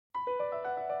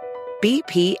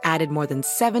BP added more than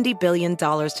 $70 billion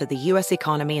to the U.S.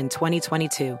 economy in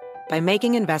 2022 by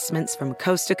making investments from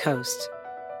coast to coast.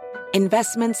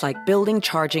 Investments like building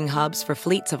charging hubs for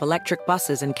fleets of electric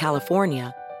buses in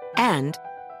California and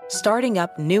starting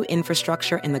up new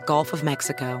infrastructure in the Gulf of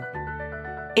Mexico.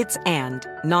 It's and,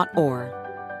 not or.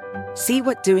 See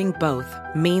what doing both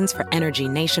means for energy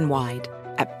nationwide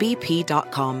at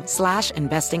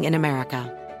bp.com/investing in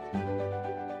America.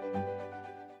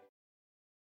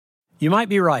 You might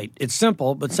be right. It's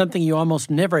simple, but something you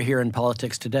almost never hear in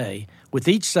politics today, with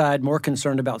each side more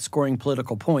concerned about scoring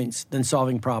political points than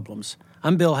solving problems.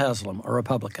 I'm Bill Haslam, a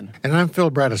Republican. And I'm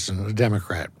Phil Bredesen, a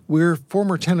Democrat. We're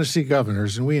former Tennessee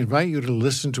governors, and we invite you to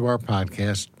listen to our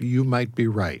podcast, You Might Be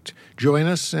Right. Join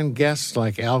us and guests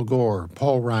like Al Gore,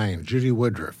 Paul Ryan, Judy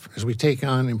Woodruff, as we take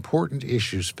on important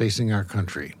issues facing our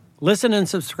country. Listen and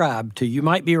subscribe to You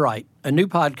Might Be Right, a new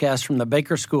podcast from the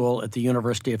Baker School at the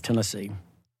University of Tennessee.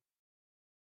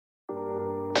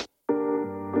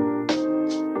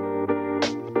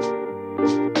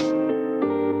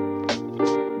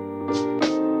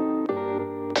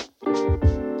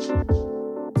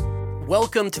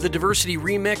 Welcome to the Diversity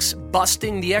Remix,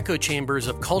 busting the echo chambers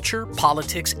of culture,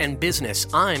 politics, and business.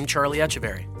 I'm Charlie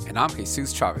Echeverry. And I'm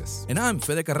Jesus Chavez. And I'm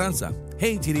Fede Carranza.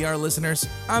 Hey, TDR listeners.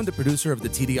 I'm the producer of the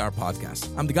TDR podcast.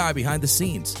 I'm the guy behind the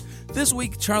scenes. This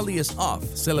week, Charlie is off,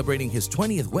 celebrating his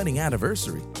 20th wedding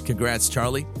anniversary. Congrats,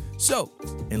 Charlie. So,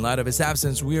 in light of his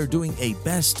absence, we are doing a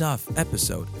best of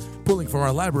episode, pulling from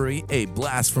our library a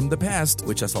blast from the past,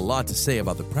 which has a lot to say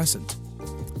about the present.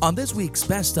 On this week's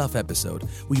Best Of episode,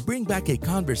 we bring back a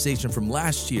conversation from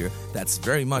last year that's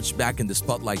very much back in the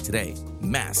spotlight today,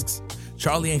 masks.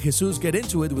 Charlie and Jesus get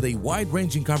into it with a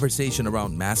wide-ranging conversation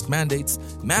around mask mandates,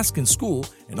 mask in school,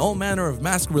 and all manner of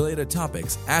mask-related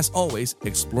topics, as always,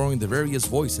 exploring the various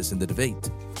voices in the debate.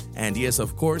 And yes,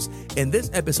 of course, in this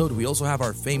episode, we also have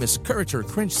our famous Courage or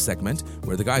Cringe segment,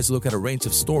 where the guys look at a range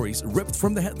of stories ripped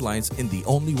from the headlines in the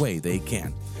only way they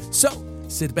can. So,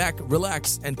 sit back,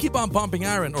 relax, and keep on pumping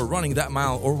iron or running that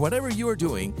mile or whatever you are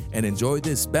doing and enjoy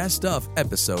this best of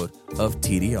episode of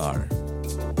TDR.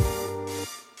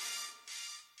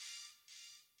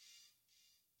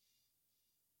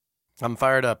 I'm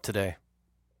fired up today.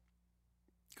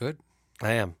 Good.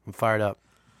 I am. I'm fired up.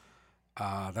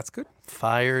 That's good.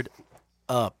 Fired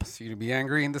up. So you to be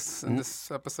angry in this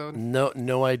episode?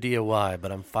 No idea why, but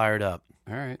I'm fired up.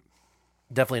 All right.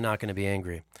 Definitely not going to be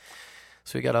angry.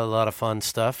 So we got a lot of fun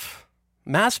stuff.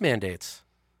 Mask mandates.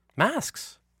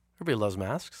 Masks. Everybody loves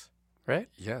masks, right?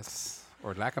 Yes.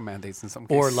 Or lack of mandates in some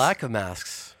cases. Or lack of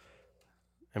masks.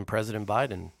 And President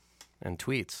Biden and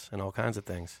tweets and all kinds of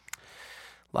things.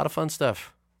 A lot of fun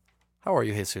stuff. How are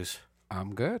you, Jesus?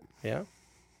 I'm good. Yeah?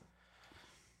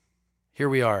 Here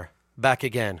we are. Back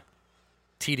again.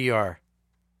 TDR.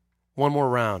 One more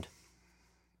round.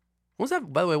 When's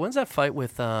that, by the way, when's that fight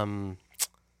with Mayweather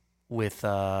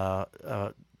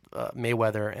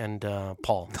and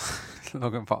Paul?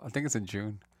 Logan Paul. I think it's in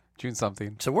June. June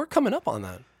something. So we're coming up on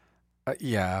that.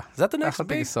 Yeah. Is that the next I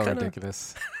think it's so kinda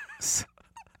ridiculous.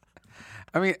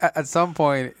 I mean, at some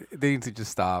point, they need to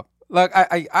just stop. Look,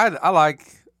 I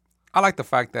like the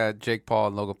fact that Jake Paul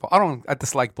and Logan Paul. I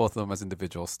dislike both of them as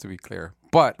individuals, to be clear.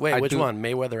 But wait, which one?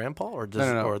 Mayweather and Paul, or just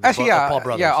no. Or the Actually, yeah, Paul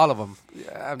brothers? Yeah, all of them.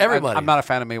 Everybody. I'm not a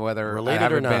fan of Mayweather. Related I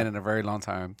haven't or not? been in a very long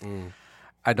time.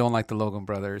 I don't like the Logan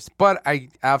brothers, but I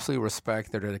absolutely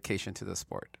respect their dedication to the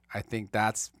sport. I think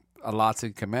that's a lot to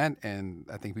commend, and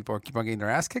I think people keep on getting their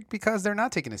ass kicked because they're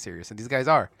not taking it serious, and these guys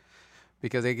are,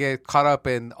 because they get caught up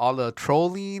in all the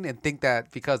trolling and think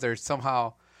that because they're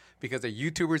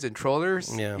YouTubers and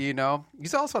trollers, you know.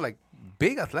 He's also like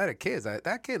big athletic kids.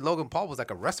 That kid Logan Paul was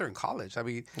like a wrestler in college. I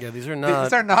mean, yeah, these are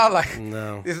not like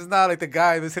no. This is not like the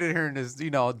guy who's sitting here in his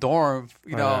dorm,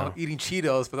 eating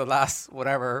Cheetos for the last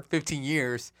 15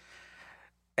 years,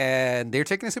 and they're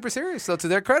taking it super serious. So to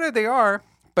their credit, they are.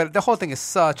 But the whole thing is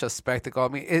such a spectacle. I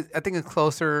mean, I think it's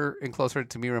closer and closer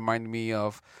to me, reminding me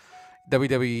of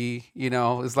WWE. You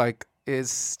know,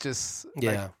 it's just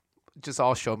just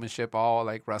all showmanship, all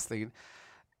like wrestling.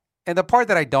 And the part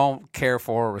that I don't care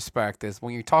for or respect is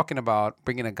when you're talking about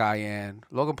bringing a guy in.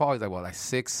 Logan Paul is like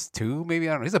 6'2", maybe,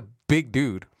 I don't know. He's a big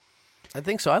dude. I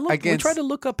think so. We tried to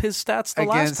look up his stats the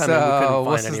last time, and we couldn't find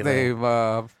what's his name?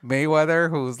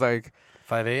 Mayweather, who's like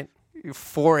 5'8",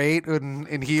 4'8"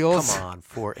 in heels. Come on,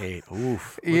 4'8".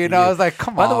 Oof. I was like,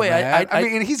 come on. By the way, man. I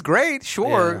mean, and he's great,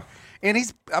 sure. Yeah. And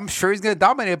I'm sure he's going to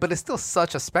dominate it, but it's still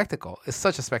such a spectacle. It's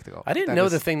such a spectacle. I didn't know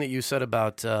the thing that you said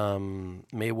about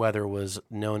Mayweather was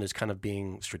known as kind of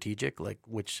being strategic,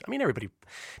 everybody.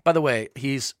 By the way,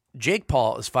 Jake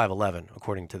Paul is 5'11",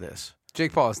 according to this.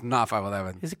 Jake Paul is not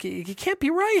 5'11". He can't be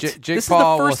right. Jake this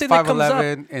Paul is the first was thing that comes up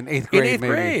 5'11" in 8th grade. in 8th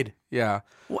grade. Yeah.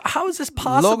 How is this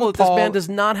possible that this man does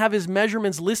not have his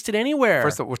measurements listed anywhere?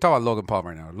 First of all, we're talking about Logan Paul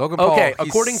right now. Logan Paul, okay, he's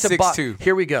according to 6'2".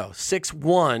 Here we go.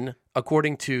 6'1",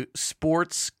 according to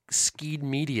Sports Skied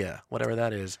Media, whatever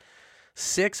that is.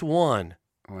 6'1".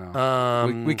 Wow.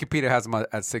 Wikipedia has him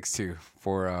at 6'2"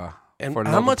 for and for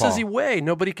how Logan much Paul. does he weigh?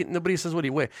 Nobody says what he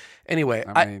weighs. Anyway,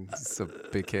 I mean, it's a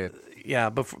big kid. Yeah,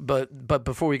 but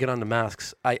before we get on to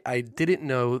masks, I didn't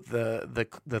know the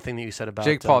thing that you said about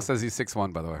Jake Paul says he's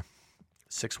 6'1", by the way.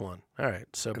 6'1". All right.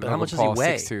 So, but Logan how much Paul,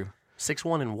 does he weigh? 6'2".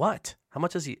 6'1" and what? How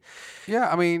much does he? Yeah,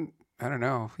 I mean, I don't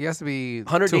know. He has to be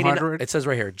 200. It says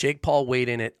right here, Jake Paul weighed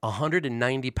in at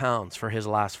 190 pounds for his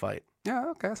last fight. Yeah,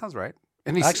 okay, that sounds right.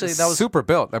 And he's Actually, that was super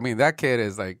built. I mean, that kid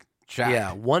is like jacked.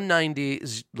 Yeah, 190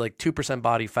 is like 2%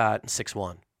 body fat and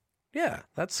 6'1". Yeah,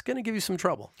 that's going to give you some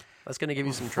trouble.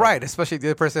 Right, especially the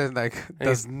other person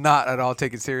does not at all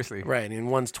take it seriously. Right, and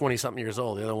one's 20-something years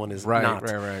old. The other one is right, not.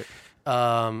 Right.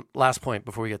 Last point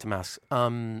before we get to masks.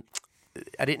 I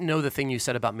didn't know the thing you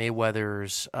said about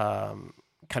Mayweather's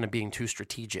kind of being too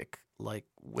strategic, like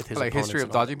with his opponents history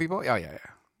of dodging people. Oh yeah.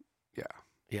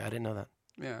 Yeah, I didn't know that.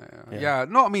 Yeah.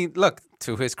 No, I mean, look,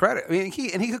 to his credit, I mean,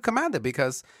 he could command it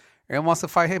because everyone wants to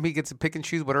fight him. He gets to pick and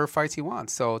choose whatever fights he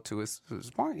wants. So to his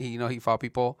point, he fought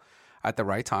people at the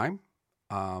right time.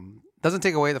 Doesn't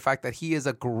take away the fact that he is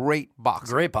a great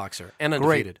boxer. Great boxer and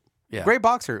undefeated. Great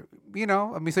boxer. I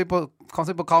mean, some people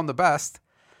call him the best.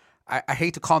 I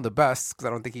hate to call him the best because I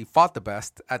don't think he fought the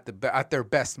best at their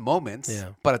best moments. Yeah.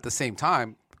 But at the same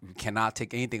time, you cannot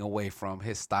take anything away from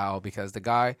his style because the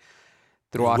guy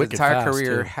throughout his entire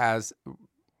career has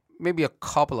maybe a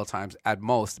couple of times at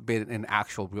most been in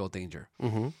actual real danger.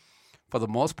 Mm-hmm. For the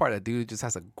most part, that dude just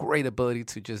has a great ability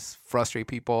to just frustrate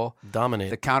people, dominate,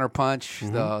 the counter punch,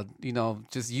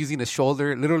 just using his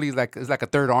shoulder, literally it's like a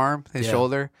third arm, his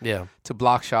shoulder, to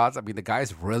block shots. I mean, the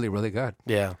guy's really, really good.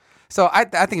 Yeah. So I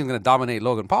think he's going to dominate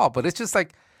Logan Paul, but it's just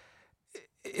like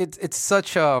it's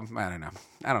such a I don't know.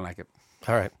 I don't like it.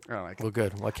 All right. I don't like it. Well,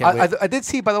 good. Well, I can't wait. I did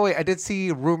see, by the way,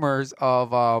 rumors of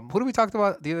who did we talk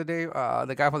about the other day?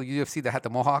 The guy from the UFC that had the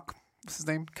mohawk. What's his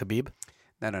name? Khabib?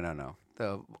 No.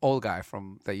 The old guy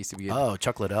that used to be in. Oh,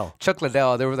 Chuck Liddell. Chuck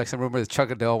Liddell. There was like some rumors that Chuck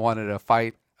Liddell wanted to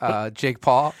fight Jake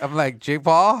Paul. I'm like, Jake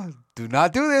Paul, do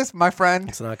not do this, my friend.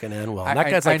 It's not going to end well. That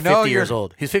guy's like 50 years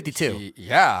old. He's 52.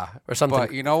 Yeah. Or something.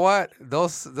 But you know what?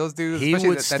 Those dudes,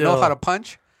 especially that know how to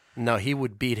punch. No, he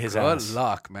would beat his ass. Good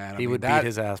luck, man. He would beat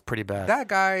his ass pretty bad. That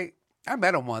guy, I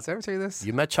met him once. Did I ever tell you this?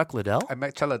 You met Chuck Liddell? I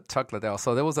met Chuck Liddell.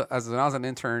 So there was when I was an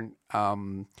intern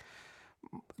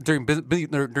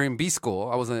during B school.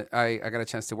 I got a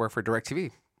chance to work for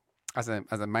DirecTV as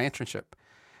my internship,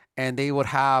 and they would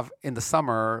have in the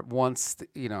summer one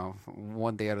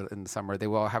day in the summer they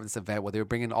will all have this event where they were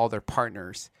bringing all their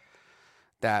partners.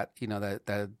 That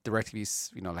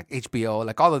DirecTV's like HBO,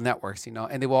 like all the networks,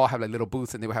 and they will all have like little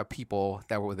booths, and they would have people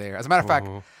that were there. As a matter of fact,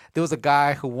 there was a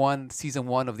guy who won season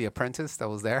 1 of The Apprentice that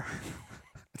was there.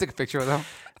 I took a picture with him.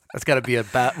 That's got to be a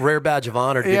rare badge of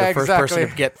honor to be the first person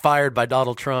to get fired by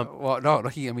Donald Trump. Well, no,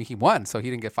 he won, so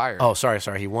he didn't get fired. Oh, sorry,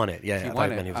 he won it. Yeah, he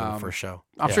won it. He was in the first show.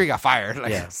 I'm sure he got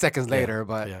fired seconds later,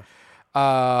 but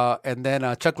and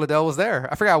then Chuck Liddell was there.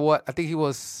 I forgot what. I think he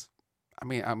was. I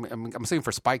mean, I'm assuming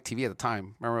for Spike TV at the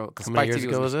time. Remember, how many years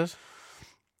ago was this?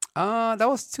 That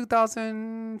was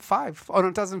 2005. Oh, no,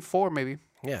 2004 maybe.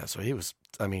 Yeah, so he was.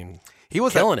 I mean, he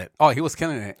was killing it. Oh, he was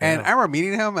killing it. Yeah. And I remember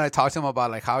meeting him, and I talked to him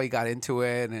about like how he got into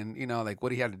it, and like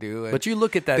what he had to do. And but you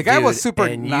look at that. The guy dude was super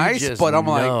nice, but I'm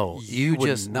like, you would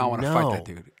just not want to fight that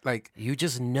dude. Like you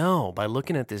just know by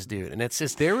looking at this dude, and it's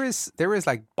just there is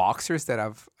like boxers that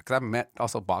because I've met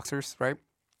also boxers, right?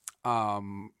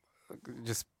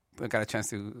 Just got a chance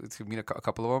to meet a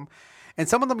couple of them, and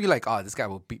some of them you're like, oh, this guy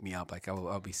will beat me up. Like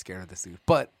I'll be scared of this dude.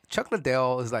 But Chuck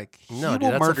Liddell is like, he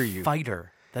will murder you.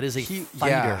 Fighter. That is a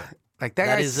fighter. Yeah. Like that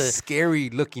guy's a scary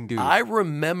looking dude. I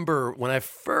remember when I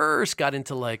first got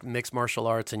into like mixed martial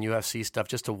arts and UFC stuff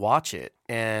just to watch it,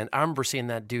 and I remember seeing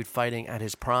that dude fighting at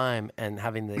his prime and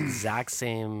having the exact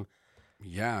same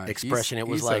expression. It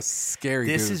was he's like a scary.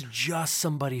 This dude. is just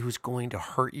somebody who's going to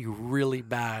hurt you really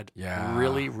bad. Yeah,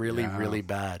 really really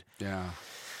bad. Yeah.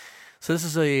 So this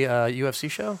is a UFC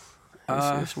show.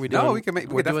 We can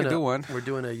definitely do one. We're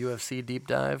doing a UFC deep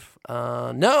dive.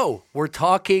 No, we're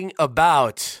talking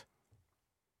about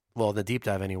the deep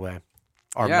dive anyway.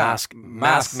 Our mask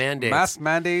mandates. Mask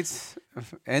mandates,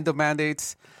 endo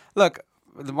mandates. Look,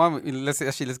 let's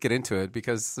get into it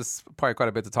because there's probably quite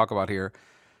a bit to talk about here.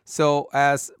 So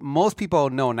as most people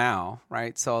know now,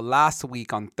 right? So last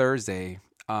week on Thursday,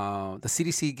 the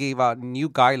CDC gave out new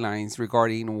guidelines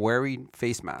regarding wearing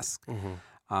face masks.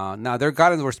 Now, their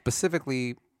guidelines were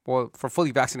specifically for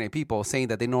fully vaccinated people, saying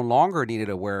that they no longer needed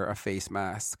to wear a face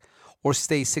mask or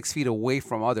stay 6 feet away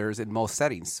from others in most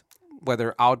settings,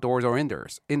 whether outdoors or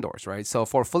indoors, right? So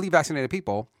for fully vaccinated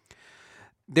people,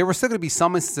 there were still going to be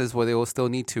some instances where they will still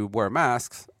need to wear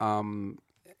masks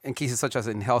in cases such as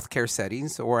in healthcare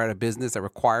settings or at a business that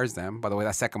requires them. By the way,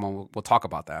 that second one, we'll talk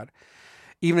about that.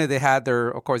 Even if they had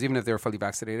even if they're fully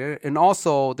vaccinated. And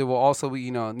also, they will also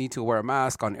need to wear a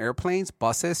mask on airplanes,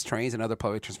 buses, trains, and other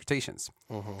public transportations.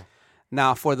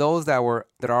 Now, for those that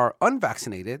are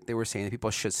unvaccinated, they were saying that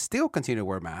people should still continue to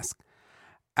wear masks,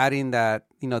 adding that,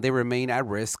 they remain at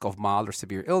risk of mild or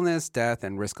severe illness, death,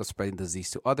 and risk of spreading disease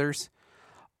to others.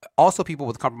 Also, people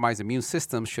with compromised immune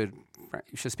systems should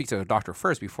speak to a doctor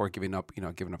first before giving up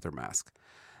their mask.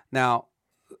 Now,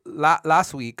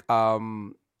 last week,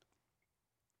 I'm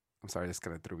sorry, this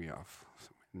kind of threw me off.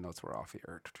 My notes were off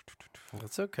here.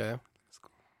 That's okay.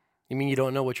 You mean you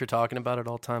don't know what you're talking about at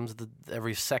all times,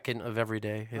 every second of every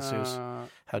day, Jesus?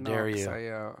 How dare you?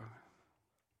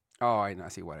 I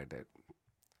see what I did.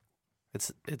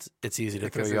 It's easy to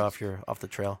throw you off the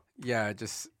trail. Yeah,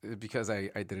 just because I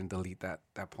didn't delete that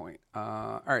point.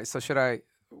 All right, so should I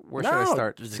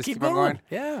start? Just keep on going.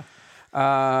 Yeah. All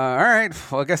right.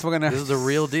 Well, I guess we're gonna. This is the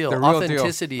real deal.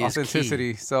 Authenticity is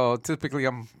key. So typically,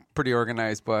 I'm pretty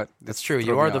organized, but that's true.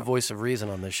 You are the voice of reason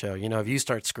on this show. If you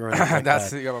start screwing up like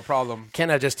that, you have a problem.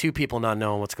 Can't have just two people not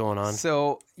knowing what's going on.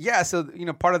 So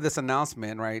part of this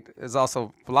announcement, right, is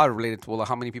also a lot related to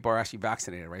how many people are actually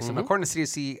vaccinated, right? So according to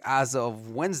CDC, as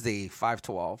of Wednesday,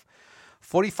 5/12,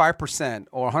 45%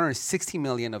 or 160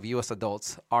 million of U.S.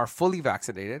 adults are fully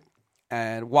vaccinated.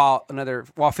 And while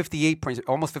 58%,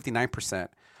 almost 59%,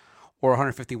 or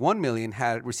 151 million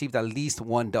had received at least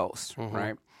one dose,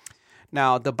 right?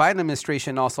 Now, the Biden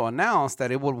administration also announced that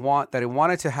it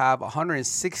wanted to have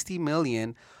 160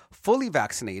 million fully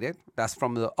vaccinated. That's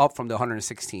up from the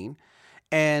 116,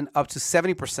 and up to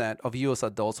 70% of U.S.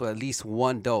 adults with at least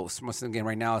one dose. Once again,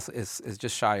 right now is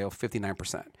just shy of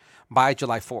 59% by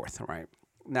July 4th, right?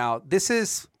 Now, this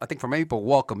is, I think, for many people,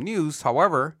 welcome news.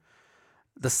 However,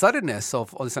 the suddenness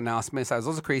of all these announcements has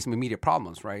also created some immediate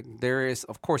problems, right? There is,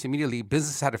 of course, immediately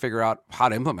businesses had to figure out how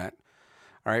to implement,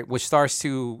 all right, which starts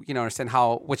to, understand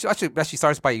which actually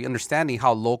starts by understanding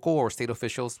how local or state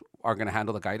officials are going to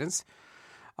handle the guidance.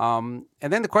 And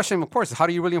then the question, of course, is how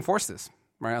do you really enforce this,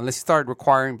 right? Unless you start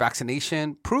requiring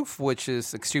vaccination proof, which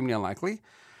is extremely unlikely.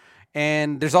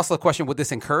 And there's also a question, would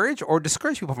this encourage or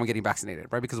discourage people from getting vaccinated,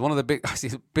 right? Because one of the I see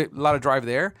a lot of drive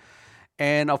there.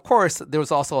 And of course, there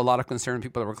was also a lot of concern.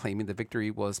 People that were claiming the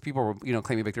victory people were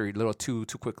claiming victory a little too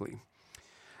quickly.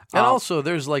 And also,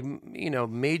 there's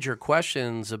major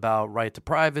questions about right to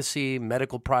privacy,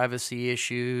 medical privacy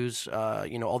issues,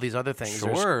 all these other things.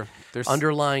 Sure. There's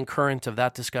underlying current of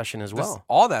that discussion as well.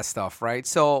 All that stuff, right?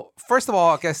 So first of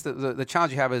all, I guess the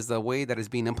challenge you have is the way that is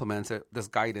being implemented, this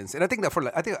guidance. And I think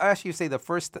I actually say the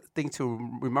first thing to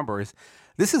remember is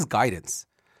this is guidance.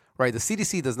 Right, the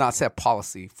CDC does not set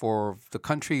policy for the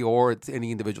country or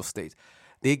any individual state.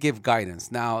 They give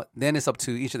guidance. Now, then it's up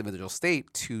to each individual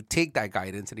state to take that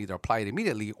guidance and either apply it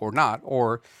immediately or not,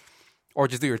 or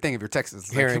just do your thing if you're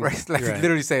Texas.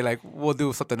 Literally say we'll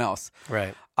do something else.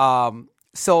 Right.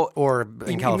 Or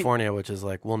in California, which is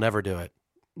we'll never do it.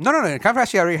 No. California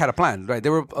actually already had a plan. Right, they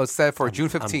were set for June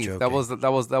 15th. That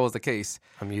was the case.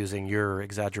 I'm using your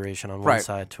exaggeration on one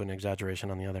side to an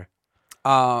exaggeration on the other.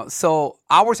 So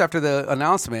hours after the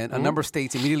announcement, a number of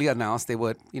states immediately announced they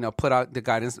would, put the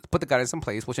guidance in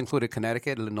place, which included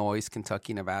Connecticut, Illinois,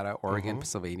 Kentucky, Nevada, Oregon,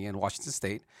 Pennsylvania, and Washington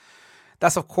State.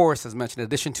 That's, of course, as mentioned, in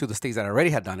addition to the states that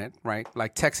already had done it, right?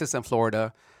 Like Texas and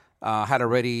Florida had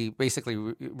already basically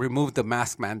removed the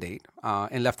mask mandate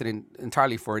and left it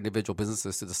entirely for individual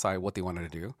businesses to decide what they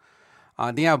wanted to do.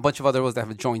 Then you have a bunch of others that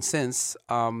have joined since.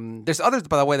 There's others,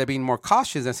 by the way, that are being more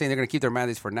cautious and saying they're going to keep their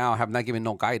mandates for now, have not given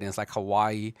no guidance, like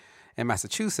Hawaii and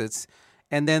Massachusetts.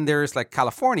 And then there's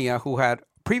California, who had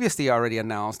previously already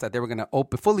announced that they were going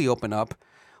to fully open up,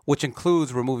 which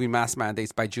includes removing mask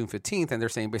mandates by June 15th. And they're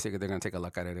saying basically they're going to take a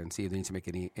look at it and see if they need to make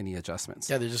any adjustments.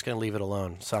 Yeah, they're just going to leave it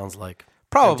alone, sounds like.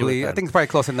 Probably. I think it's probably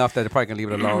close enough that they're probably going to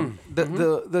leave it alone.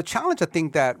 The challenge I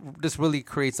think that this really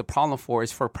creates a problem for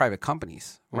is for private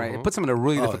companies, right? It puts them in a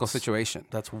really difficult situation.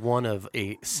 That's one of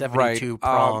a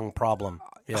 72-prong problem.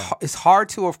 Yeah. It's hard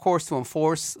to, of course, to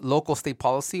enforce local state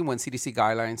policy when CDC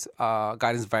guidance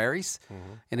varies,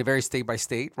 and it varies state by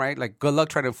state, right? Good luck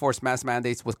trying to enforce mask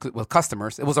mandates with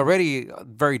customers. It was already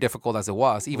very difficult as it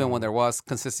was, even when there was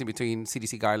consistency between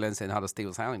CDC guidelines and how the state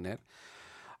was handling it.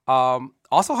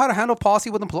 Also, how to handle policy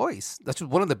with employees. That's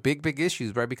one of the big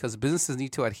issues, right? Because businesses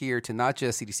need to adhere to not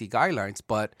just CDC guidelines,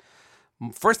 but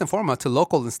first and foremost to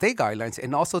local and state guidelines,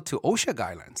 and also to OSHA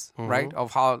guidelines, right?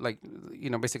 Of how,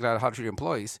 basically how to treat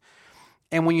employees.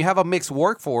 And when you have a mixed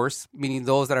workforce, meaning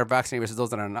those that are vaccinated versus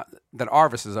those that are not,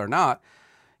 versus are not,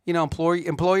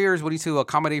 employers will need to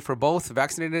accommodate for both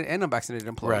vaccinated and unvaccinated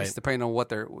employees, depending on what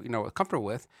they're comfortable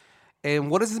with.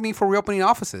 And what does this mean for reopening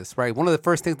offices, right? One of the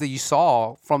first things that you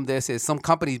saw from this is some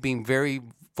companies being very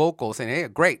vocal, saying, hey,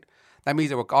 great. That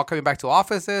means that we're all coming back to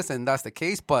offices, and that's the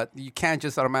case. But you can't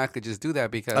just automatically just do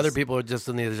that because other people are just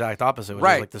in the exact opposite, which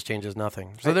is like this changes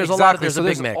nothing. So there's there's a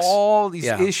big mix. All these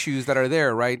issues that are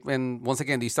there, right? And once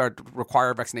again, do you start to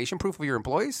require vaccination proof of your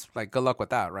employees? Like, good luck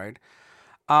with that, right?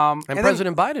 And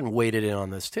President Biden waded in on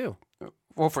this too.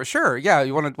 Well, for sure, yeah.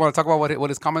 You want to talk about what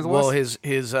his comments was? Well, his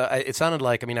it sounded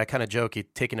like, I kind of joke,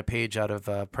 he'd taken a page out of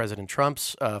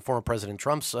former President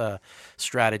Trump's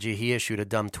strategy. He issued a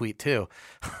dumb tweet too,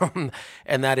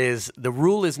 and that is, the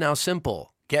rule is now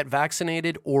simple: get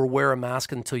vaccinated or wear a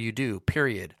mask until you do.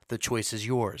 Period. The choice is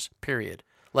yours. Period.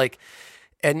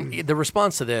 And the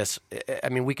response to this,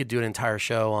 we could do an entire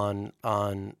show on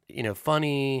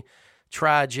funny,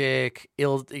 tragic,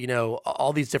 ill,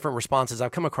 all these different responses.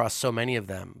 I've come across so many of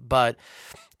them. But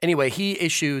anyway, he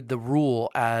issued the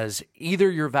rule as either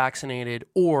you're vaccinated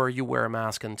or you wear a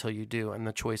mask until you do, and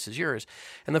the choice is yours.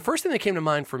 And the first thing that came to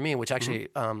mind for me, which actually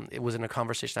it was in a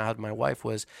conversation I had with my wife,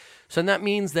 was, so that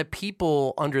means that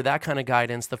people under that kind of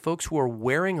guidance, the folks who are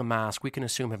wearing a mask, we can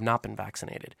assume have not been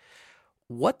vaccinated.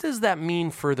 What does that mean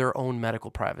for their own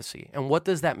medical privacy? And what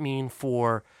does that mean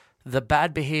for the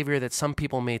bad behavior that some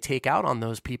people may take out on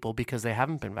those people because they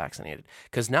haven't been vaccinated?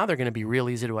 Because now they're going to be real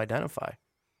easy to identify.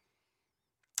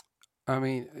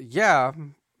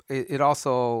 It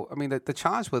also, the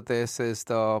challenge with this is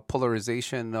the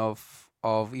polarization of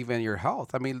even your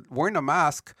health. Wearing a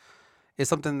mask is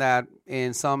something that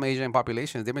in some Asian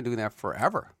populations, they've been doing that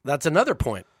forever. That's another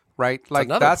point. Right?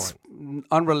 That's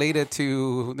unrelated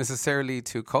to necessarily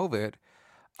to COVID.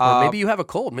 Or maybe you have a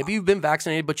cold. Maybe you've been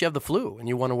vaccinated, but you have the flu, and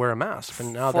you want to wear a mask.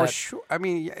 And now sure.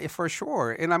 For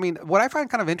sure. And what I find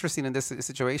kind of interesting in this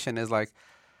situation is I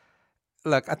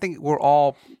think we're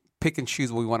all pick and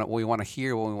choose what we want to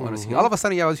hear, what we want to see. All of a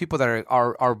sudden, you have people that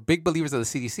are big believers of the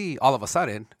CDC. All of a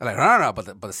sudden, they're like, no, but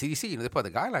the CDC, they put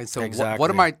the guidelines. So what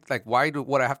am I like? Why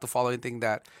would I have to follow anything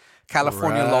that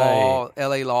California law,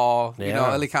 LA law,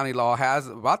 LA County law has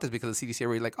about this? Because the CDC are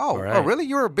really like, oh, really?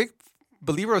 You're a big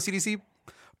believer of CDC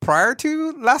prior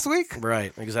to last week?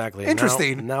 Right, exactly.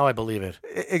 Interesting. Now I believe it.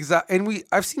 Exactly. And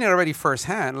I've seen it already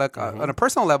firsthand. On a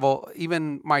personal level,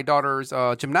 even my daughter's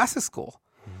gymnastics school,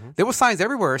 there were signs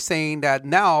everywhere saying that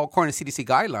now, according to CDC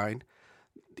guideline,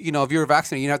 if you're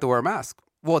vaccinated, you don't have to wear a mask.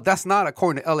 Well, that's not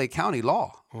according to LA County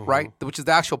law, right? Which is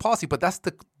the actual policy, but that's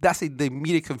the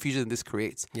immediate confusion this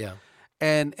creates. Yeah.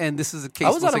 And this is a case.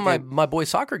 I was out of my boys'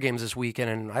 soccer games this weekend,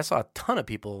 and I saw a ton of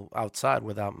people outside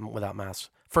without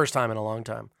masks. First time in a long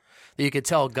time. That you could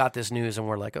tell got this news and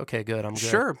we're like, okay, good, I'm good.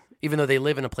 Sure. Even though they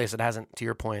live in a place that hasn't, to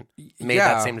your point, made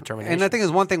that same determination. And I think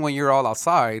it's one thing when you're all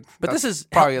outside, but this is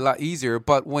probably a lot easier.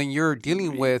 But when you're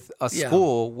dealing with a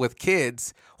school with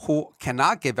kids who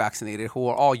cannot get vaccinated, who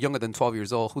are all younger than 12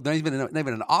 years old, who don't even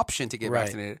an option to get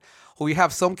vaccinated, who you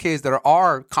have some kids that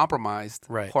are compromised,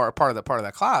 who are part of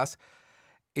that class.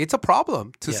 It's a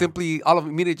problem to simply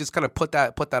immediately just kind of put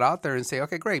that out there and say,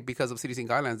 okay, great, because of CDC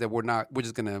guidelines that we're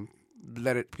just gonna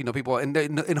let it, people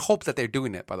in hope that they're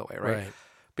doing it, by the way, right?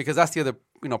 Because that's the other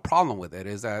problem with it,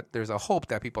 is that there's a hope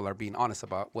that people are being honest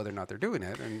about whether or not they're doing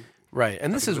it. And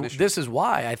and this is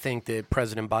why I think that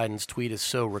President Biden's tweet is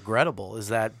so regrettable, is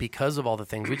that because of all the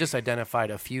things we just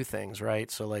identified, a few things, right?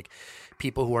 So like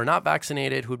people who are not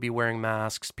vaccinated who'd be wearing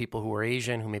masks, people who are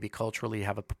Asian who maybe culturally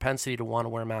have a propensity to want to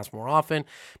wear a mask more often,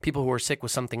 people who are sick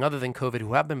with something other than COVID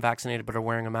who have been vaccinated but are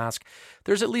wearing a mask.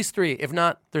 There's at least three, if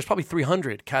not, there's probably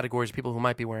 300 categories of people who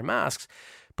might be wearing masks.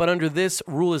 But under this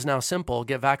rule is now simple: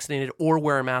 get vaccinated or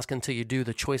wear a mask until you do.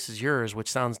 The choice is yours, which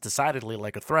sounds decidedly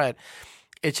like a threat.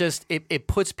 It's just, it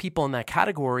puts people in that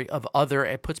category of other.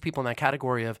 It puts people in that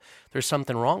category of there's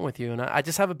something wrong with you. And I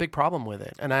just have a big problem with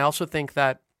it. And I also think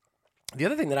that the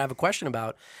other thing that I have a question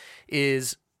about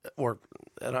is, or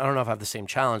I don't know if I have the same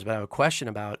challenge, but I have a question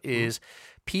about is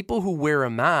people who wear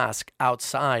a mask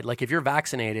outside. Like if you're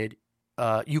vaccinated,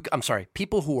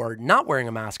 people who are not wearing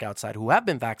a mask outside, who have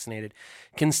been vaccinated,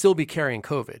 can still be carrying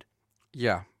COVID.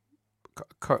 Yeah,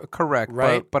 correct.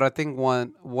 Right. But I think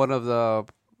one of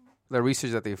the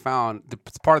research that they found,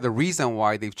 part of the reason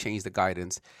why they've changed the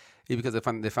guidance is because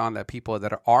they found that people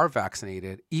that are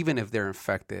vaccinated, even if they're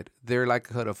infected, their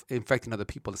likelihood of infecting other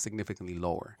people is significantly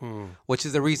lower, which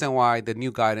is the reason why the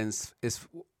new guidance is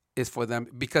for them.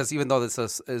 Because even though this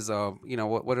is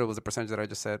what was the percentage that I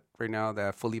just said right now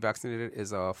that fully vaccinated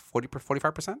is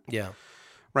 45%? Yeah.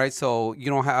 Right. So you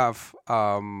don't have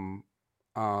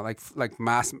like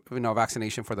mass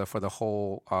vaccination for the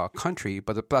whole country,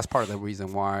 but that's part of the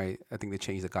reason why I think they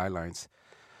changed the guidelines.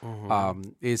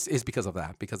 Is because of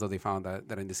that, because they found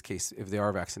that in this case, if they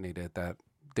are vaccinated, that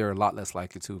they're a lot less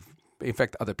likely to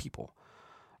infect other people,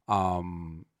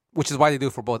 which is why they do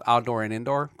it for both outdoor and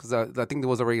indoor, because I think there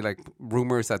was already like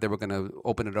rumors that they were going to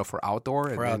open it up for outdoor,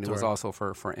 and then it was also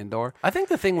for indoor. I think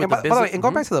the thing with by the way, and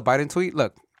going back to the Biden tweet,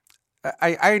 look,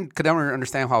 I could never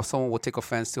understand how someone would take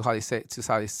offense to how he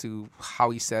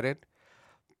said it,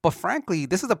 but frankly,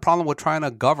 this is the problem with trying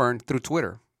to govern through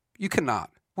Twitter. You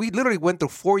cannot. We literally went through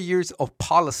 4 years of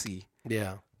policy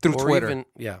through Twitter.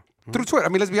 Through Twitter. I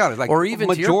mean, let's be honest. Like, or even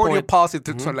majority of policy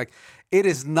through Twitter. Like, it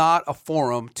is not a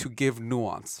forum to give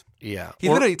nuance. Yeah.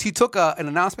 He took an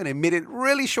announcement and made it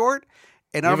really short.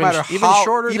 And no matter how... Even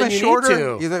shorter than you need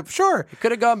to. He's like, sure. It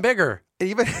could have gone bigger.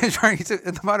 Even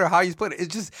no matter how you put it,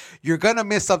 it's just, you're going to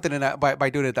miss something in that by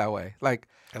doing it that way. Like,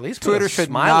 at least Twitter should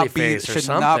not be seems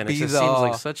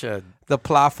like such the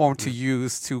platform to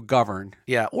use to govern.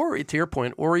 Yeah, or to your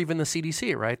point, or even the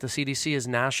CDC, right? The CDC is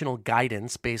national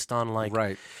guidance based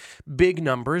on big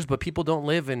numbers, but people don't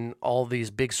live in all these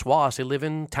big swaths. They live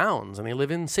in towns, and they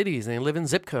live in cities, and they live in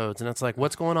zip codes, and it's like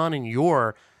what's going on in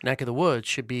your neck of the woods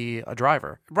should be a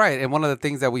driver. Right, and one of the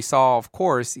things that we saw, of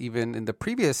course, even in the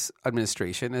previous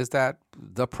administration, is that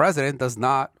the president does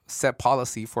not set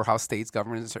policy for how states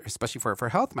govern, especially for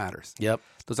health matters. Yep.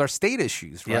 Those are state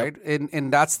issues, right? Yep.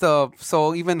 And that's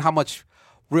so even how much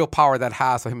real power that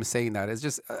has for him saying that is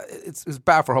just, it's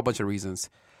bad for a whole bunch of reasons.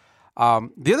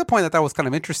 The other point that I thought was kind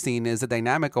of interesting is the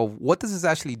dynamic of what does this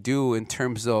actually do in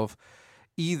terms of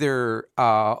either,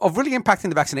 of really impacting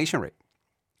the vaccination rate,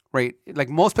 right? Like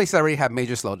most places already have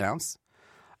major slowdowns.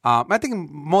 I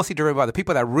think mostly driven by the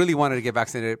people that really wanted to get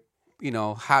vaccinated,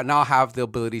 now have the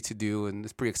ability to do, and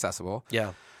it's pretty accessible.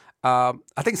 Yeah. I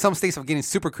think some states are getting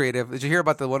super creative. Did you hear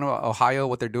about the one of Ohio,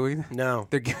 what they're doing? No.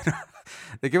 They're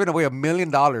giving away $1 million.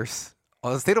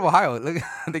 The state of Ohio, they're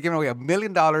giving away $1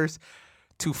 million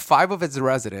to 5 of its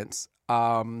residents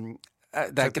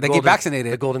that get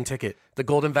vaccinated. The golden ticket. The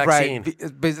golden vaccine. Right.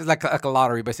 It's like a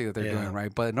lottery, basically, that they're doing,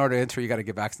 right? But in order to enter, you got to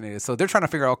get vaccinated. So they're trying to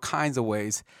figure out all kinds of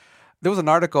ways. There was an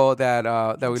article that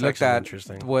we looked at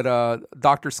with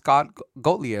Dr. Scott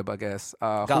Gottlieb, I guess.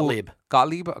 Gottlieb,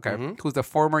 okay. Who's the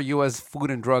former U.S.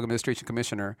 Food and Drug Administration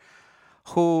commissioner,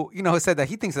 who said that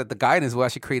he thinks that the guidance will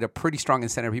actually create a pretty strong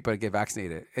incentive for people to get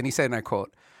vaccinated. And he said, and I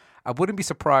quote, "I wouldn't be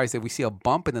surprised if we see a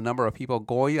bump in the number of people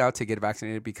going out to get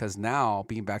vaccinated because now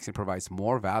being vaccinated provides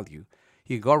more value.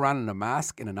 You can go around in a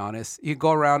mask in an honest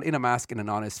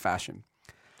fashion."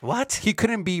 What? He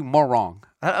couldn't be more wrong.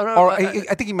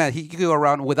 I think he meant he could go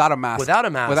around without a mask. Without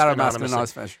a mask in an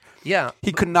honest fashion. Yeah.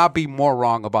 He could not be more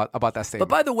wrong about that statement.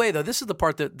 But by the way, though, this is the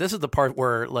part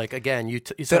where, like, again, you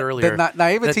said earlier, the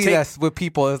naivety that's with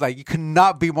people is like you could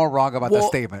not be more wrong about that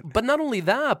statement. But not only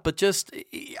that, but just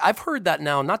I've heard that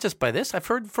now, not just by this. I've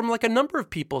heard from like a number of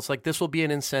people. It's like this will be an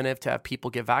incentive to have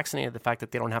people get vaccinated. The fact that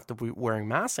they don't have to be wearing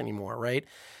masks anymore, right?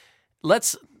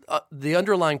 The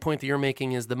underlying point that you're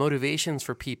making is the motivations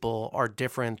for people are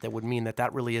different. That would mean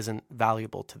that really isn't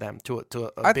valuable to them, to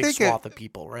a big swath of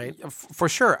people, right? For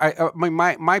sure.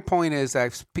 My point is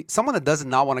that someone that does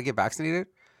not want to get vaccinated,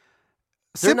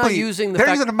 they're not using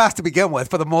a mask to begin with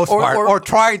for the most part, or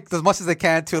try as much as they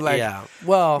can to like. Yeah.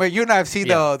 Well, but you and I have seen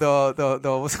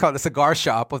the what's it called, the cigar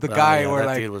shop of the guy where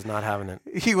that dude was not having it.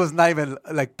 He was not even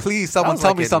like, please, someone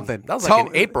tell me something. That was like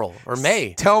in April or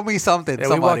May. Tell me something.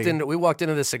 Yeah, we walked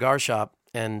into the cigar shop,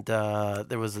 and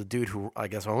there was a dude who I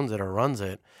guess owns it or runs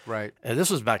it. Right. And this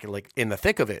was back in the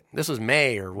thick of it. This was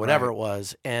May or whatever it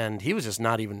was, and he was just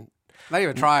not even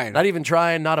trying. Not even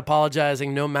trying, not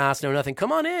apologizing, no mask, no nothing.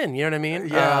 Come on in. You know what I mean?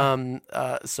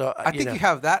 Yeah. So I think you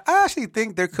have that. I actually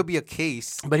think there could be a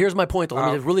case. But here's my point, though. Let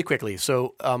me just really quickly.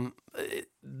 So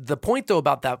the point, though,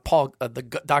 about that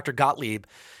Dr. Gottlieb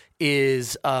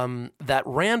is that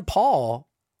Rand Paul,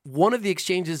 one of the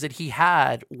exchanges that he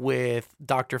had with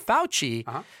Dr. Fauci,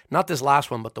 not this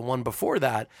last one, but the one before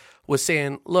that, was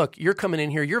saying, look, you're coming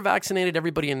in here, you're vaccinated,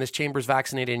 everybody in this chamber is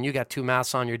vaccinated, and you got 2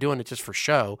 masks on, you're doing it just for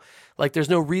show. Like, there's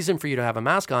no reason for you to have a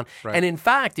mask on. Right. And in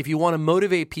fact, if you want to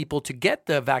motivate people to get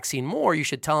the vaccine more, you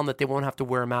should tell them that they won't have to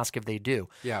wear a mask if they do.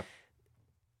 Yeah.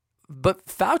 But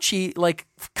Fauci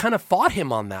kind of fought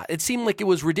him on that. It seemed like it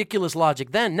was ridiculous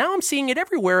logic then. Now I'm seeing it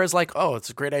everywhere as like, oh, it's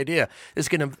a great idea.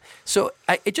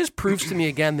 It just proves to me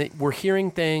again that we're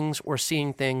hearing things, we're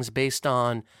seeing things based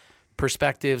on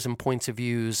perspectives and points of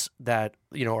views that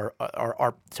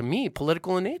are to me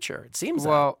political in nature. It seems.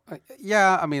 Well,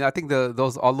 yeah. I mean, I think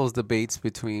all those debates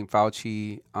between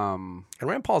Fauci and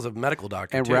Rand Paul's a medical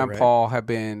doctor and too, Rand right? Paul have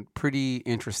been pretty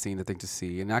interesting, I think, to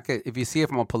see. And if you see it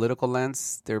from a political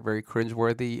lens, they're very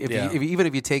cringeworthy. Even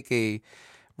if you take a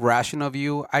rational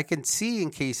view, I can see in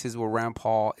cases where Rand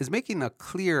Paul is making a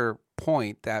clear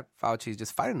point that Fauci is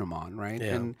just fighting him on, right?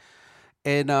 Yeah.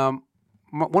 And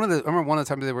I remember one of the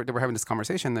times they were having this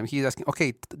conversation, and he's asking,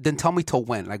 okay, then tell me till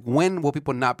when? Like, when will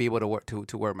people not be able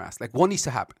to wear masks? Like, what needs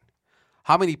to happen?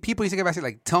 How many people need to get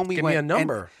vaccinated? Like, tell me Give when. me a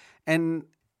number. And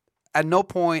at no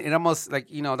point, it almost like,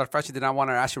 Dr. Fauci did not want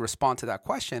to actually respond to that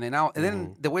question. And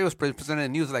then the way it was presented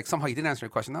in the news, like somehow he didn't answer the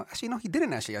question. No, actually, no, he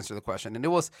didn't actually answer the question. And he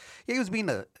was being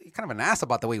kind of an ass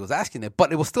about the way he was asking it,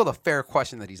 but it was still a fair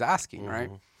question that he's asking, right?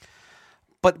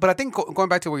 But I think going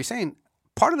back to what you're saying,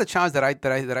 part of the challenge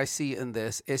that I see in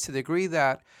this is to the degree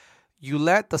that you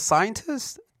let the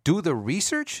scientists do the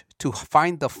research to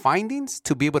find the findings,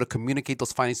 to be able to communicate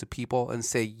those findings to people and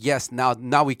say, yes,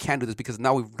 now we can do this because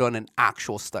now we've done an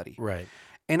actual study. Right.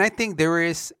 And I think there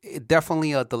is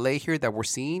definitely a delay here that we're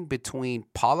seeing between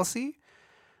policy,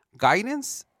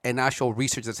 guidance, and actual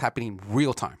research that's happening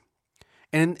real time.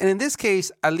 And in this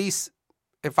case, at least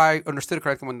if I understood it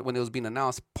correctly when it was being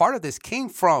announced, part of this came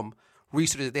from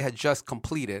research that they had just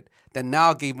completed that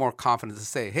now gave more confidence to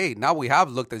say, hey, now we have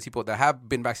looked at people that have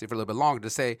been vaccinated for a little bit longer to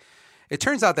say, it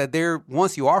turns out that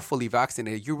once you are fully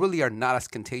vaccinated, you really are not as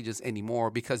contagious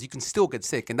anymore because you can still get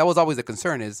sick. And that was always the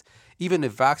concern is even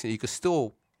if vaccinated, you could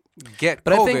still get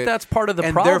But COVID, I think that's part of the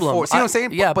problem. Therefore, see what I'm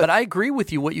saying? Yeah, but I agree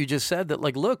with you what you just said that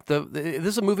like, look, this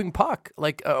is a moving puck,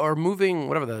 or moving,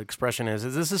 whatever the expression is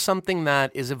this is something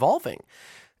that is evolving.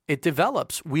 It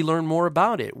develops. We learn more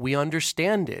about it. We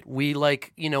understand it. We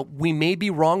we may be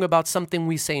wrong about something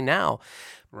we say now,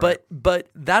 right. but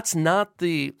that's not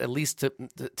at least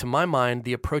to my mind,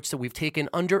 the approach that we've taken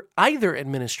under either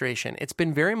administration. It's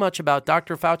been very much about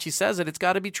Dr. Fauci says it, it's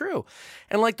got to be true.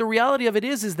 And the reality of it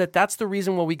is that that's the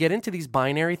reason why we get into these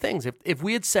binary things. If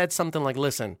we had said something like,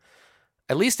 listen,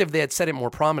 at least if they had said it more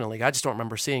prominently, I just don't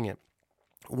remember seeing it.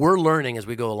 We're learning as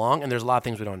we go along, and there's a lot of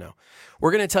things we don't know.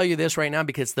 We're going to tell you this right now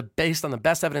because it's based on the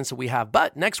best evidence that we have.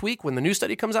 But next week, when the new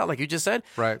study comes out, like you just said,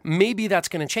 right, maybe that's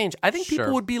going to change. I think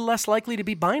people would be less likely to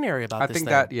be binary about this thing.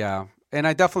 I think that, yeah. And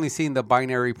I definitely seen the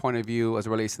binary point of view as it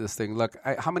relates to this thing. Look,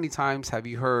 how many times have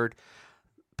you heard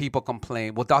people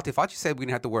complain, well, Dr. Fauci said we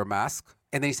didn't have to wear a mask,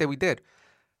 and then he said we did.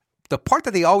 The part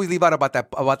that they always leave out about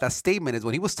that statement is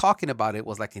when he was talking about it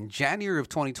was like in January of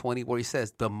 2020 where he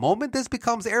says, the moment this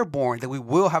becomes airborne, then we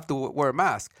will have to wear a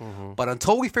mask. Mm-hmm. But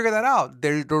until we figure that out,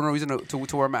 there's no reason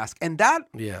to wear a mask. And that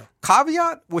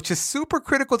caveat, which is super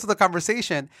critical to the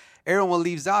conversation, everyone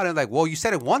leaves out and like, well, you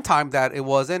said it one time that it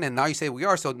wasn't, and now you say we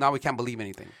are, so now we can't believe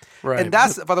anything. Right. And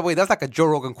that's, by the way, that's like a Joe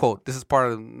Rogan quote. This is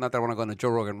part of, not that I want to go on a Joe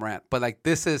Rogan rant, but like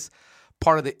this is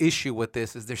part of the issue with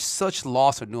this is there's such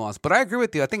loss of nuance. But I agree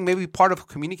with you. I think maybe part of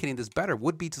communicating this better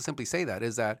would be to simply say that,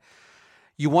 is that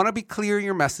you want to be clear in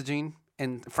your messaging.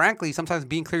 And frankly, sometimes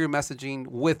being clear in messaging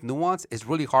with nuance is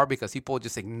really hard because people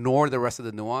just ignore the rest of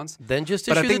the nuance. Then just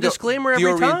issue the disclaimer every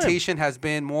time. The orientation has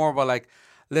been more about like,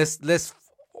 let's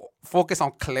focus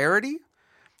on clarity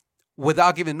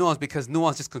without giving nuance because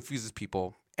nuance just confuses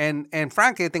people. And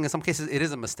frankly, I think in some cases it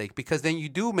is a mistake because then you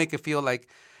do make it feel like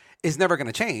it's never going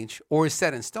to change or is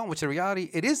set in stone, which in reality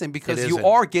it isn't because you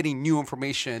are getting new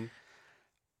information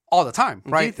all the time,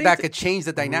 right? That could change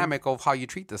the dynamic of how you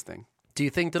treat this thing. Do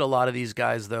you think that a lot of these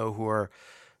guys, though, who are,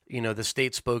 the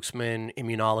state spokesman,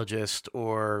 immunologist,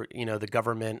 or, the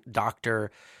government doctor,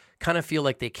 kind of feel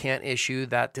like they can't issue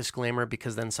that disclaimer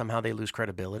because then somehow they lose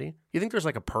credibility? You think there's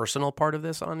like a personal part of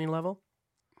this on any level?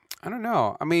 I don't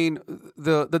know. I mean,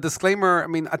 the disclaimer,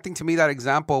 I think to me that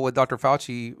example with Dr.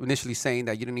 Fauci initially saying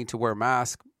that you didn't need to wear a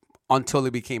mask until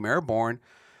it became airborne,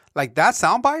 like that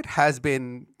soundbite has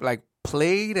been like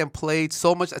played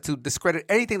so much to discredit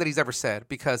anything that he's ever said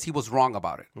because he was wrong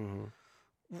about it. Mm-hmm.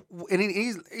 And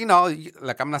he's,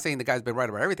 like I'm not saying the guy's been right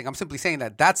about everything. I'm simply saying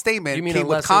that statement came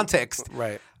with context.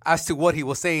 Right. as to what he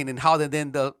was saying and how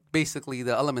then basically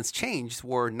the elements changed,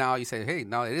 where now you say, hey,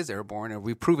 now it is airborne, and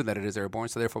we've proven that it is airborne,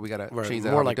 so therefore we got to change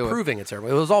that. More like proving it's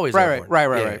airborne. It was always airborne.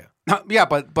 Right. Yeah,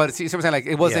 but see, so I'm saying, like,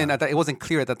 it wasn't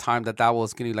clear at the time that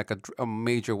was going to be like a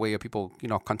major way of people,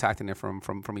 contacting it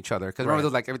from each other. Because remember, there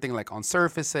was like everything like on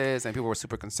surfaces, and people were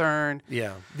super concerned.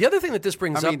 Yeah. The other thing that this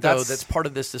brings up, though, that's part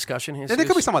of this discussion, there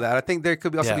could be some of that. I think there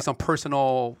could also be some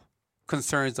personal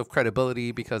concerns of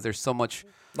credibility, because there's so much.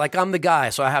 Like, I'm the guy,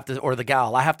 so I have to, or the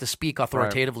gal, I have to speak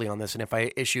authoritatively on this. And if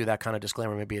I issue that kind of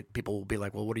disclaimer, maybe people will be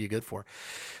like, well, what are you good for?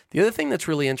 The other thing that's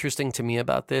really interesting to me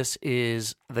about this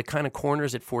is the kind of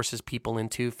corners it forces people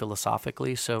into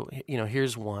philosophically. So,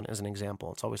 here's one as an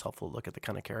example. It's always helpful to look at the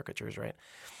kind of caricatures, right?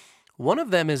 One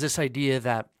of them is this idea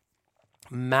that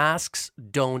masks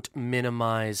don't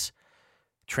minimize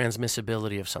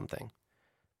transmissibility of something.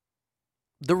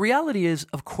 The reality is,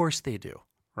 of course they do.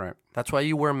 Right. That's why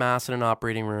you wear masks in an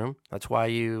operating room. That's why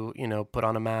you put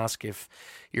on a mask if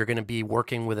you're going to be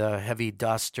working with a heavy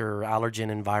dust or allergen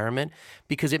environment,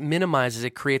 because it minimizes,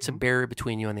 it creates a barrier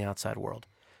between you and the outside world.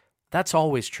 That's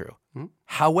always true. Mm-hmm.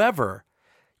 However,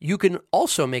 you can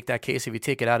also make that case, if you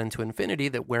take it out into infinity,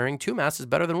 that wearing 2 masks is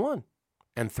better than 1,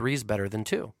 and 3 is better than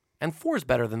 2, and 4 is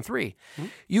better than 3. Mm-hmm.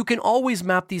 You can always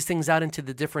map these things out into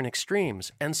the different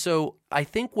extremes. And so I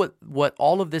think what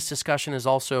all of this discussion is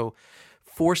also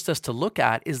forced us to look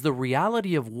at is the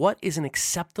reality of what is an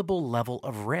acceptable level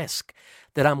of risk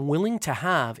that I'm willing to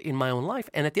have in my own life.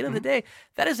 And at the end of the day,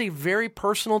 that is a very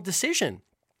personal decision.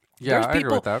 Yeah, I agree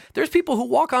with that. There's people who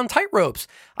walk on tightropes.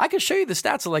 I can show you the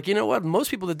stats of, like, you know what? Most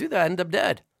people that do that end up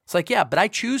dead. It's like, yeah, but I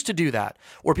choose to do that.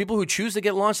 Or people who choose to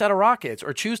get launched out of rockets,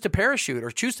 or choose to parachute, or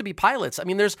choose to be pilots. I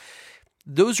mean,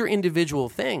 those are individual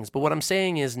things. But what I'm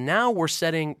saying is, now we're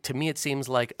setting, to me, it seems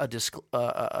like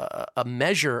a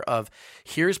measure of,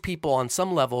 here's people on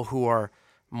some level who are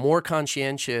more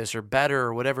conscientious or better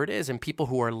or whatever it is, and people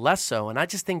who are less so. And I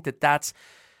just think that that's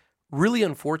really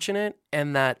unfortunate,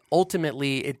 and that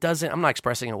ultimately it doesn't, I'm not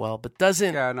expressing it well, but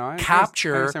doesn't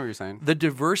capture I understand what you're saying. The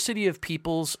diversity of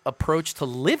people's approach to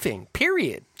living,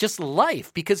 period, just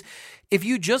life. Because if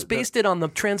you just based it on the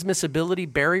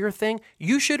transmissibility barrier thing,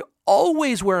 you should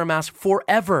always wear a mask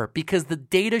forever, because the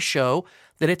data show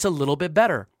that it's a little bit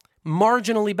better.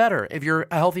 Marginally better if you're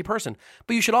a healthy person,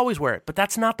 but you should always wear it. But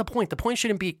that's not the point. The point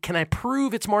shouldn't be, can I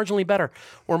prove it's marginally better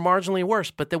or marginally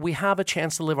worse, but that we have a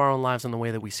chance to live our own lives in the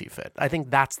way that we see fit. I think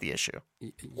that's the issue.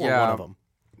 Or one of them.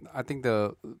 I think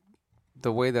the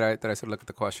way that I sort of look at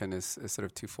the question is sort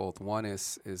of twofold. One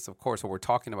is of course what we're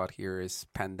talking about here is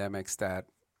pandemics that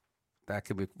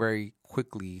could be very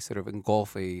quickly sort of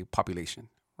engulf a population,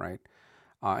 right?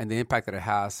 And the impact that it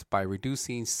has by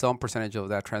reducing some percentage of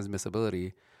that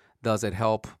transmissibility. Does it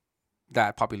help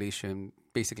that population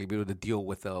basically be able to deal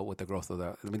with the growth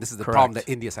of this is the problem that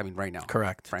India is having right now.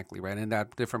 Correct. Frankly, right? And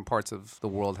that different parts of the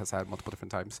world has had multiple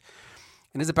different times.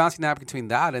 And it's a balancing act between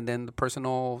that and then the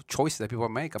personal choices that people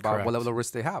make about what level of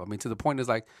risk they have. I mean, to the point is,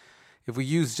 like, if we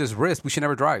use just risk, we should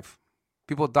never drive.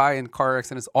 People die in car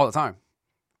accidents all the time,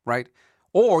 right?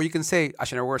 Or you can say, I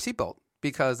should never wear a seatbelt,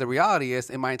 because the reality is,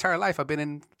 in my entire life, I've been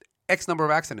in X number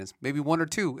of accidents, maybe 1 or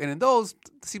 2, and in those,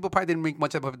 the seatbelt probably didn't make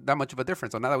that much of a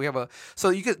difference. So now that we have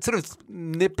so you could sort of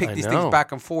nitpick these things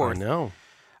back and forth. I know.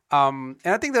 And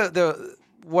I think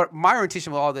what my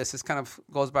orientation with all this is kind of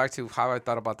goes back to how I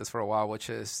thought about this for a while, which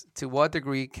is, to what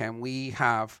degree can we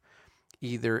have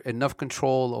either enough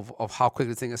control of how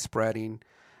quickly this thing is spreading,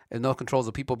 enough controls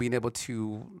of people being able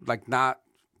to, like, not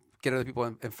get other people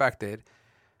infected,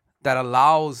 that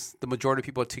allows the majority of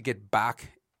people to get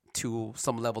back to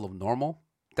some level of normal,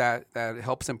 that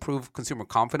helps improve consumer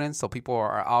confidence, so people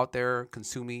are out there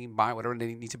consuming, buying whatever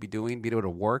they need to be doing, being able to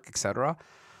work, etc.,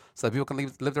 so that people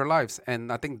can live their lives.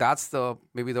 And I think that's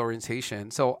maybe the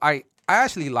orientation. So I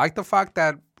actually like the fact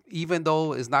that, even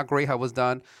though it's not great how it was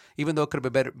done, even though it could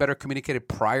have been better communicated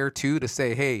prior to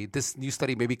say, hey, this new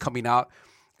study may be coming out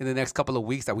in the next couple of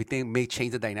weeks that we think may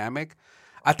change the dynamic.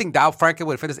 I think that,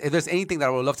 frankly, if there's anything that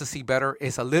I would love to see better,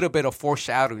 it's a little bit of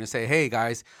foreshadowing to say, hey,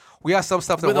 guys, we have some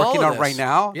stuff that we're working on right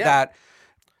now that,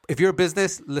 if you're a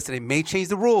business, listen, it may change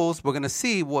the rules. We're going to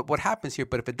see what happens here.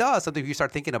 But if it does, something you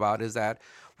start thinking about is that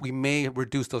we may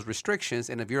reduce those restrictions.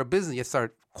 And if you're a business, you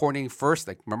start coordinating first.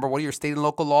 Like, remember, what are your state and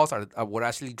local laws are what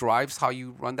actually drives how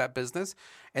you run that business.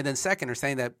 And then second, they're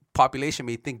saying that population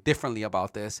may think differently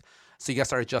about this. So you got to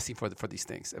start adjusting for these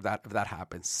things if that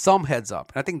happens. Some heads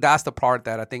up. And I think that's the part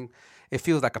that I think it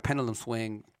feels like a pendulum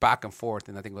swing back and forth.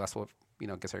 And I think that's what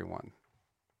gets everyone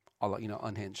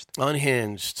unhinged.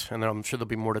 Unhinged, and I'm sure there'll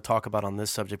be more to talk about on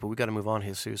this subject. But we got to move on,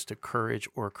 Jesus, to courage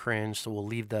or cringe. So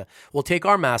we'll take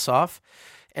our masks off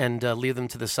and leave them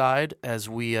to the side as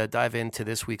we dive into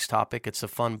this week's topic. It's a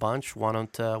fun bunch. Why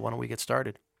don't we get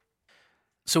started?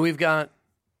 So we've got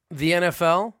the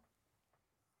NFL.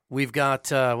 We've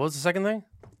got what was the second thing?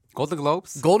 Golden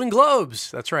Globes. Golden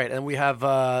Globes. That's right. And we have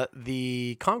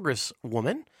the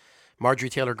Congresswoman, Marjorie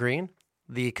Taylor Greene.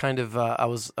 The kind of I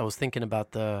was thinking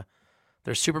about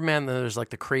there's Superman. Then there's like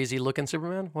the crazy looking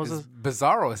Superman. What was it?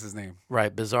 Bizarro is his name.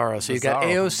 Right, Bizarro. So you got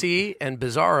AOC and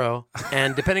Bizarro,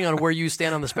 and depending on where you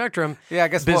stand on the spectrum, I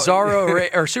guess Bizarro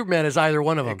or Superman is either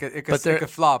one of them. It could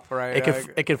flop, right?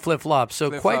 It could flip flop. So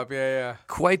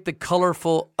quite the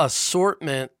colorful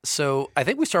assortment. So I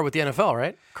think we start with the NFL,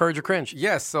 right? Courage or cringe?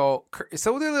 Yes. So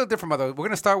they're a little different, by the way. We're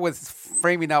going to start with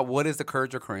framing out what is the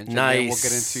courage or cringe. Nice. And then we'll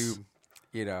get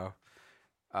into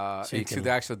into the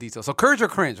actual details. So courage or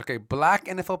cringe? Okay, black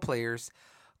NFL players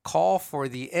call for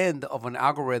the end of an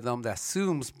algorithm that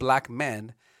assumes black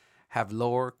men have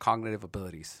lower cognitive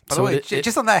abilities. By the way,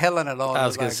 just on that headline alone, I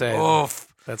was going to say,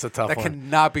 that's a tough one. That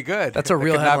cannot be good. That's a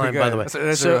real headline, by the way.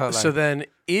 So then,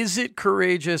 is it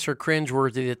courageous or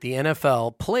cringeworthy that the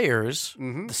NFL players,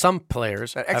 some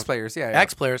players,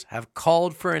 ex-players have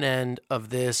called for an end of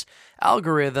this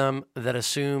algorithm that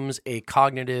assumes a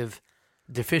cognitive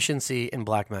deficiency in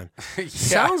black men?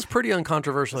 Sounds pretty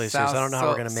uncontroversial. I don't know how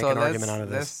we're going to make an argument out of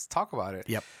this. Let's talk about it.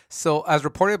 Yep. So, as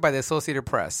reported by the Associated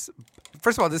Press,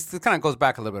 first of all, this kind of goes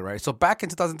back a little bit, right? So, back in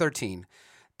 2013,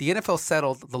 the NFL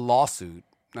settled the lawsuit.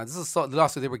 Now, this is the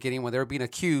lawsuit they were getting when they were being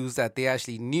accused that they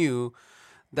actually knew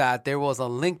that there was a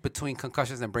link between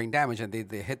concussions and brain damage, and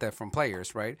they hit that from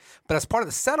players, right? But as part of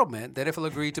the settlement, the NFL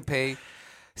agreed to pay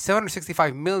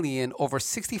 $765 million over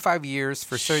 65 years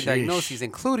for certain diagnoses,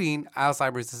 including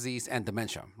Alzheimer's disease and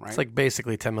dementia. Right? It's like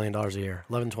basically $10 million a year,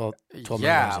 12 million a year.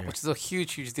 Yeah, which is a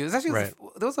huge deal. It's actually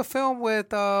there was a film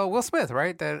with Will Smith,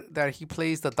 right? That he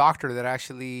plays the doctor that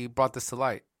actually brought this to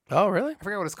light. Oh, really? I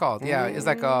forget what it's called. Yeah, it's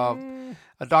like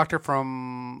a doctor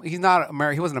from. He's not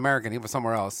American. He wasn't American. He was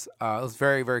somewhere else. It was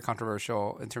very, very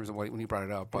controversial in terms of when he brought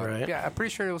it up. But yeah, I'm pretty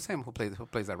sure it was him who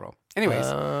plays that role. Anyways,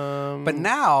 but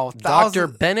now Dr.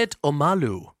 Bennett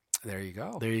Omalu. There you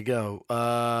go.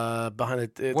 Behind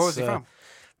it, where was he from?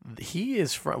 He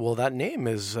is from. Well, that name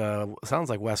is sounds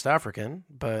like West African,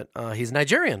 but he's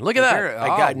Nigerian. Look at that!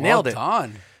 I nailed it.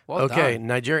 Well done.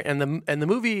 Nigerian, and the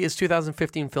movie is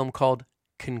 2015 film called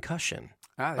Concussion,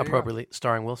 appropriately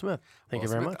starring Will Smith. Thank you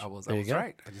very much. I was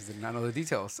right. I just did not know the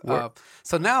details.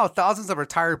 So now thousands of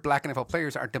retired black NFL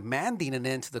players are demanding an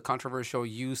end to the controversial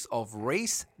use of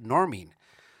race norming,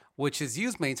 which is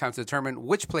used many times to determine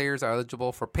which players are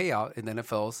eligible for payout in the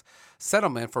NFL's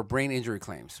settlement for brain injury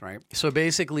claims, right? So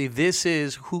basically, this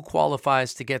is who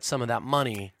qualifies to get some of that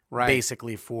money,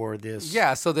 basically, for this.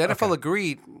 Yeah, so the NFL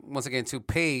agreed, once again, to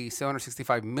pay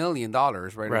 $765 million,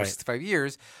 right, over 65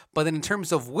 years. But then in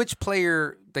terms of which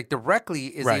player directly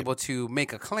is able to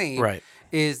make a claim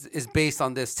is based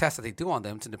on this test that they do on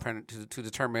them to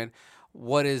determine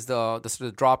what is the sort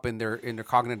of drop in their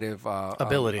cognitive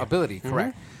ability,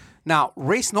 correct? Now,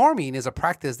 race norming is a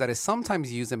practice that is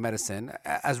sometimes used in medicine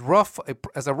as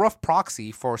a rough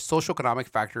proxy for socioeconomic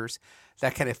factors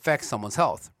that can affect someone's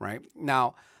health, right?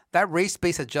 Now, that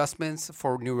race-based adjustments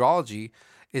for neurology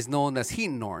is known as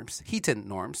Heaton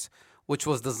norms, which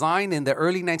was designed in the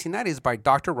early 1990s by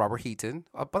Dr. Robert Heaton.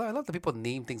 But I love that people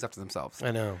name things after themselves. I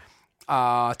know.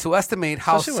 To estimate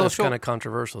how social... It's kind of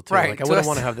controversial, too. Like, I wouldn't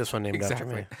want to have this one named after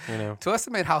me. You know? To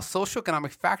estimate how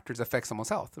socioeconomic factors affect someone's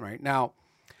health, right? Now,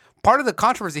 part of the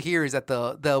controversy here is that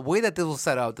the way that this was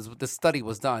set out, this study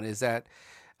was done, is that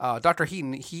Dr.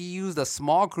 Heaton, he used a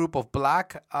small group of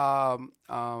black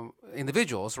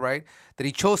individuals, right, that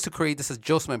he chose to create this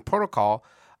adjustment protocol,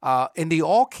 and they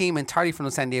all came entirely from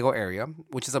the San Diego area,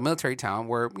 which is a military town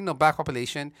where, black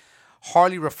population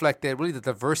hardly reflected really the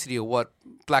diversity of what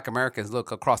black Americans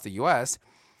look across the U.S.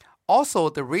 Also,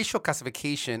 the racial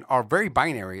classification are very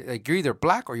binary. Like, you're either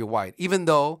black or you're white, even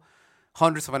though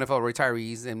hundreds of NFL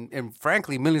retirees and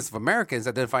frankly, millions of Americans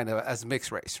identify as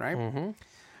mixed race, right? Mm-hmm.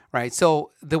 Right.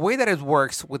 So the way that it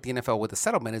works with the NFL with the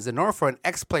settlement is in order for an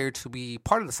ex-player to be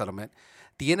part of the settlement,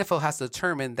 the NFL has to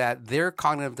determine that their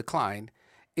cognitive decline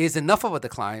is enough of a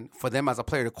decline for them as a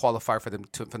player to qualify for them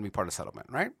to be part of the settlement,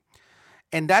 right?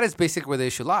 And that is basically where the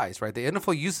issue lies, right? The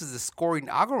NFL uses the scoring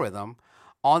algorithm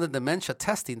on the dementia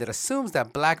testing that assumes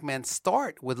that black men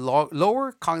start with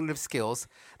lower cognitive skills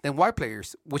than white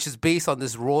players, which is based on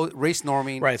this race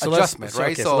norming adjustment,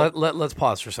 right? So let's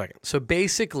pause for a second. So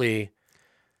basically,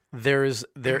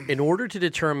 in order to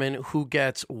determine who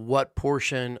gets what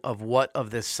portion of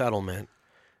this settlement,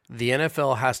 the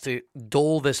NFL has to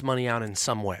dole this money out in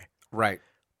some way. Right.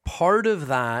 Part of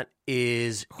that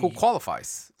is who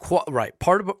qualifies. Right.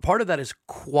 Part of that is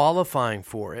qualifying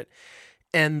for it.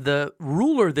 And the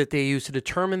ruler that they use to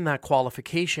determine that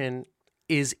qualification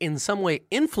is in some way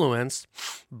influenced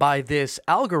by this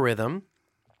algorithm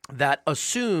that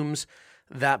assumes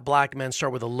that black men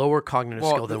start with a lower cognitive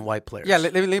skill than white players. Yeah,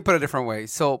 let me put it a different way.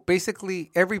 So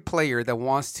basically, every player that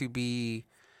wants to be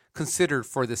considered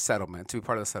for this settlement, to be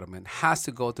part of the settlement, has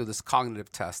to go through this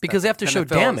cognitive test. Because they have to show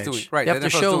damage. Right. They have to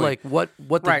show like what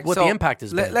the impact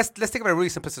is. Let's take it a really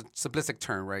simplistic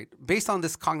term, right? Based on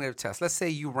this cognitive test, let's say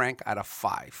you rank at a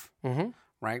 5. Mm-hmm.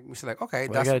 Right? We say like, okay,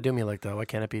 that's... You got to do me like that. Why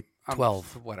can't it be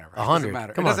 12? Whatever. 100. It doesn't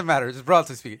matter. It doesn't matter. Just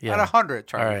relatively speaking. Yeah. At 100,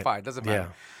 Charlie, right. fine. Doesn't matter.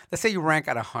 Yeah. Let's say you rank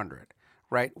at 100,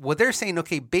 right? Well, they're saying,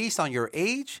 okay, based on your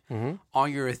age,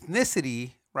 on your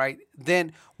ethnicity, right,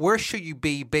 then where should you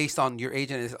be based on your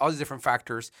age and all these different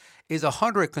factors? Is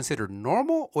 100 considered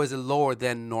normal or is it lower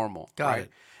than normal? Got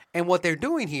it. And what they're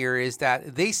doing here is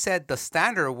that they set the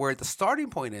standard where the starting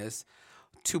point is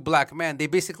to black men. They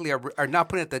basically are not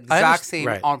putting it the exact same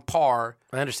on par.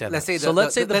 I understand. Let's say the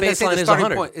baseline is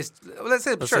 100. Let's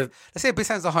say the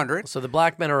baseline is 100. So the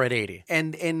black men are at 80.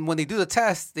 And when they do the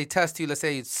test, they test you, let's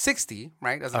say it's 60,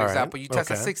 right? As an example, you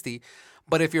test at 60.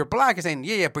 But if you're black, you're saying,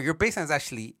 but your baseline is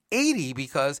actually 80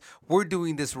 because we're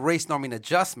doing this race norming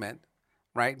adjustment,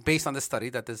 right? Based on the study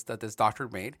that this doctor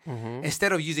made,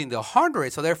 instead of using the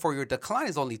 100. So therefore, your decline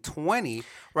is only 20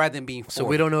 rather than being 40. So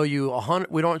we don't owe you 100.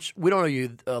 We don't owe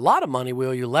you a lot of money. We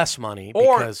owe you less money,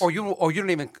 or you don't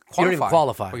even qualify. You don't even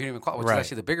qualify. Or you don't even qualify, which is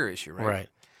actually the bigger issue, right? Right.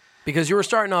 Because you were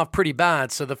starting off pretty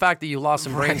bad, so the fact that you lost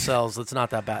some brain cells, that's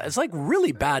not that bad. It's like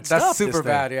really bad stuff. That's super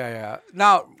bad, yeah.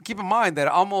 Now, keep in mind that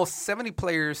almost 70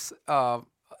 players, in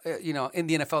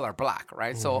the NFL are black,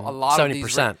 right? So a lot 70%. of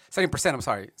these... 70%, I'm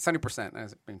sorry.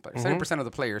 70%. 70% of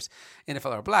the players in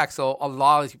NFL are black. So a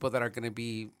lot of these people that are going to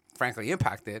be, frankly,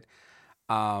 impacted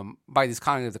by these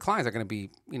cognitive declines are going to be,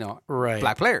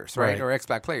 black players, right? Or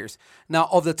ex-black players. Now,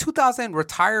 of the 2,000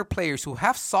 retired players who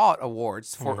have sought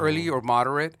awards for early or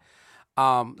moderate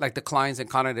like declines in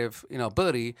cognitive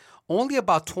ability, only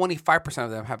about 25% of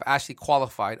them have actually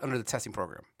qualified under the testing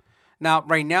program. Now,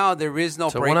 right now, there is no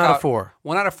breakout. 1 out of 4.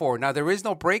 1 out of 4. Now, there is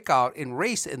no breakout in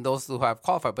race in those who have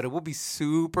qualified, but it will be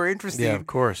super interesting. Yeah, of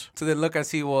course. To then look and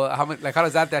see, well, how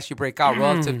does that actually break out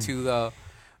relative to the...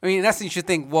 I mean, in essence, you should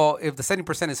think, well, if the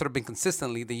 70% has sort of been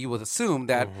consistently, then you would assume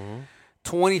that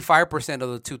 25% of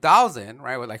the 2,000,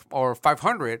 right, or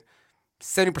 500,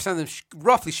 70% of them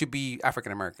roughly should be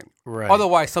African American. Right.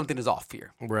 Otherwise, something is off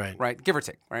here. Right. Right. Give or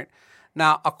take. Right.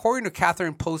 Now, according to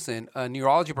Catherine Posen, a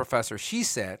neurology professor, she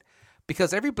said,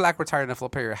 because every black retired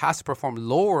NFL player has to perform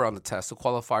lower on the test to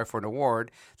qualify for an award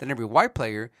than every white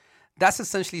player, that's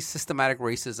essentially systematic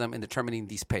racism in determining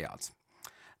these payouts.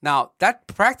 Now, that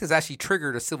practice actually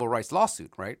triggered a civil rights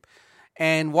lawsuit, right?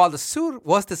 And while the suit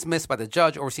was dismissed by the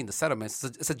judge overseeing the settlements,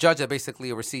 it's a judge that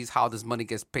basically oversees how this money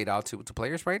gets paid out to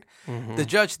players, right? The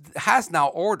judge has now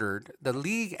ordered the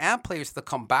league and players to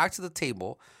come back to the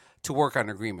table to work on an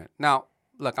agreement. Now,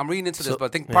 look, I'm reading into this, but I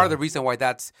think part of the reason why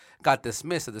that's got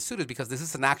dismissed of the suit is because this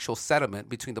is an actual settlement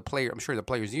between the player, I'm sure the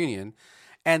players' union,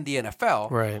 and the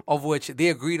NFL, right, of which they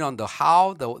agreed on the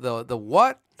how, the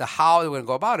what, the how they were going to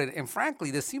go about it. And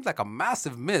frankly, this seems like a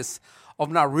massive miss of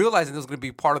not realizing this was going to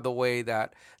be part of the way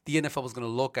that the NFL was going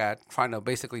to look at trying to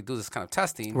basically do this kind of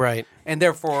testing. Right. And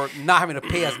therefore not having to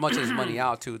pay as much as money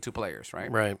out to players,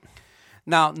 right? Right.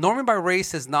 Now, norming by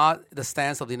race is not the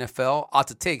stance of the NFL ought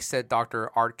to take, said Dr.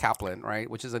 Art Kaplan, right,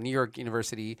 which is a New York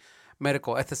University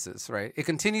medical ethicist, right? It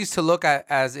continues to look at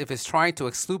as if it's trying to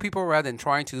exclude people rather than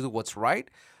trying to do what's right,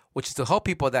 which is to help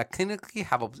people that clinically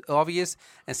have obvious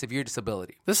and severe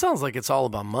disability. This sounds like it's all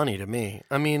about money to me.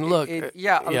 I mean, look.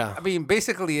 I mean,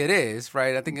 basically it is,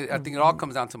 right? I think it all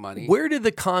comes down to money. Where did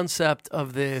the concept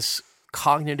of this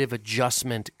cognitive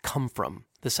adjustment come from?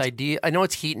 This idea, I know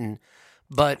it's Heaton,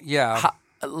 but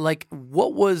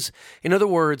what was, in other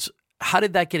words, how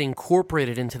did that get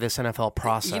incorporated into this NFL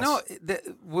process?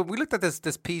 When we looked at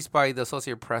this piece by the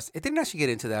Associated Press, it didn't actually get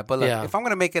into that. But if I'm going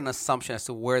to make an assumption as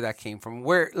to where that came from,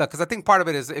 because I think part of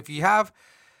it is if you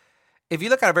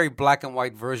look at a very black and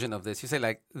white version of this, you say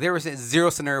like there is zero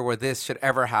scenario where this should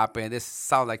ever happen. This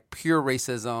sounds like pure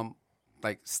racism.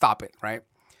 Like stop it, right?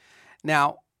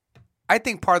 Now, I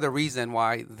think part of the reason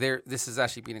why this is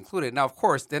actually being included. Now, of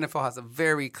course, the NFL has a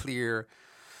very clear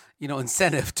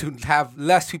incentive to have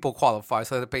less people qualify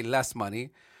so they pay less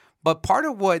money. But part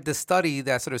of what the study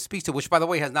that sort of speaks to, which by the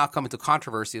way has now come into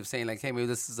controversy of saying like, hey, maybe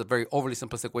this is a very overly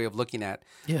simplistic way of looking at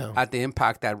the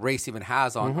impact that race even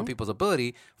has on people's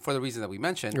ability for the reason that we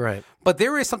mentioned. Right. But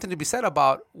there is something to be said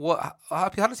about how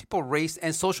does people race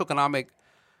and socioeconomic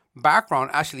background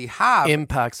actually have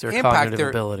impacts their cognitive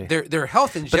ability, their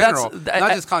health in general,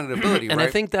 not just cognitive ability. And right?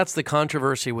 I think that's the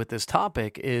controversy with this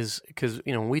topic is because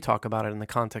when we talk about it in the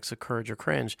context of courage or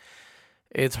cringe,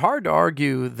 it's hard to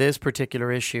argue this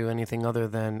particular issue anything other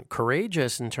than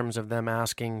courageous in terms of them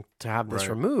asking to have this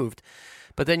removed.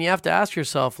 But then you have to ask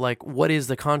yourself, like, what is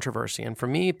the controversy? And for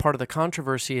me, part of the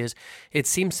controversy is it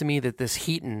seems to me that this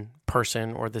Heaton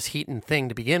person or this Heaton thing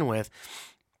to begin with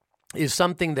is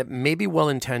something that may be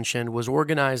well-intentioned, was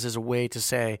organized as a way to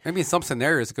say... Maybe in some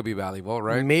scenarios it could be valuable,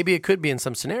 right? Maybe it could be in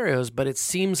some scenarios, but it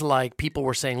seems like people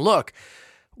were saying, look,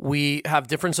 we have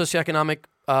different socioeconomic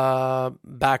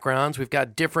backgrounds. We've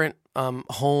got different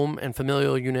home and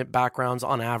familial unit backgrounds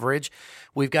on average.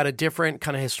 We've got a different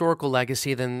kind of historical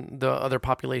legacy than the other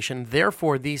population.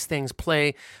 Therefore, these things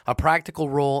play a practical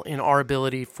role in our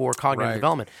ability for cognitive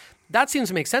development. That seems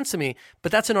to make sense to me,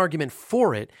 but that's an argument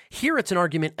for it. Here, it's an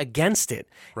argument against it.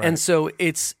 Right. And so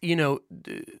it's,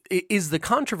 is the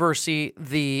controversy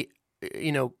the,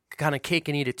 kind of cake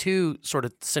and eat it too sort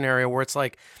of scenario where it's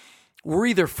like, we're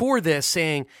either for this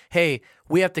saying, hey,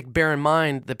 we have to bear in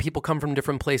mind that people come from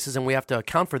different places and we have to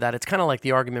account for that. It's kind of like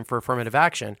the argument for affirmative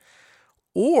action.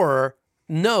 Or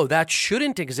no, that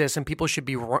shouldn't exist and people should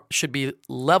be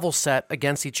level set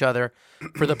against each other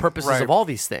for the purposes of all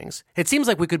these things. It seems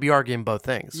like we could be arguing both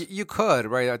things. You could,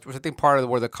 right? I think part of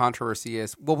where the controversy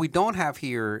is. What we don't have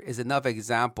here is enough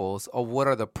examples of what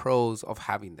are the pros of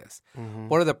having this. Mm-hmm.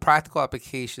 What are the practical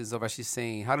applications of actually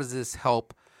saying, how does this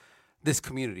help this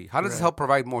community? How does this help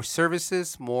provide more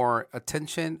services, more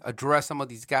attention, address some of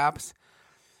these gaps?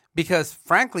 Because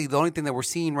frankly, the only thing that we're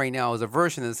seeing right now is a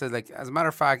version that says, like, as a matter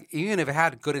of fact, even if it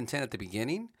had good intent at the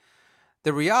beginning,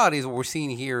 the reality is what we're seeing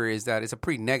here is that it's a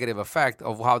pretty negative effect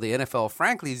of how the NFL,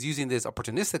 frankly, is using this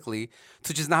opportunistically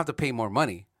to just not have to pay more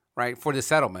money, right, for the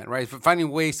settlement, right? For finding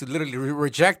ways to literally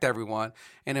reject everyone.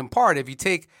 And in part, if you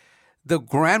take the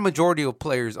grand majority of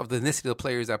players, of the ethnicity of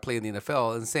players that play in the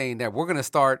NFL and saying that we're going to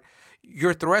start,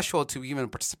 your threshold to even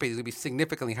participate is going to be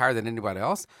significantly higher than anybody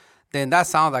else, then that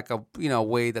sounds like a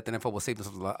way that the NFL will save us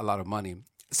a lot of money.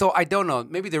 So I don't know.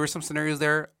 Maybe there are some scenarios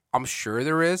there. I'm sure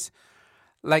there is.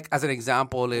 Like, as an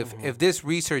example, if this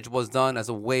research was done as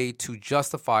a way to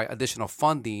justify additional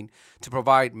funding to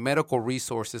provide medical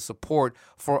resources, support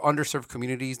for underserved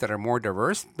communities that are more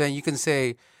diverse, then you can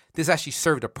say this actually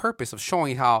served a purpose of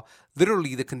showing how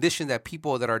literally the condition that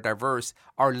people that are diverse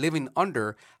are living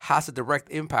under has a direct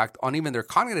impact on even their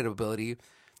cognitive ability,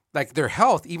 like their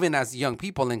health, even as young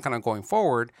people and kind of going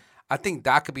forward. I think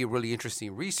that could be a really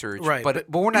interesting research. Right. But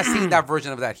we're not seeing that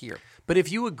version of that here. But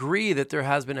if you agree that there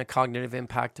has been a cognitive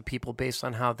impact to people based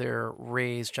on how they're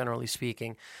raised, generally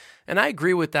speaking, and I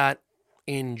agree with that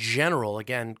in general,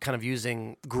 again, kind of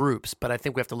using groups, but I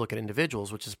think we have to look at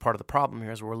individuals, which is part of the problem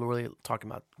here, is we're really talking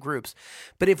about groups.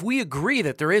 But if we agree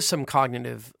that there is some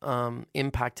cognitive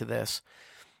impact to this,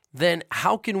 then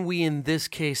how can we in this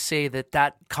case say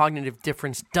that cognitive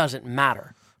difference doesn't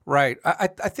matter? Right. I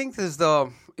think there's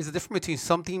the difference between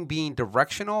something being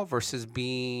directional versus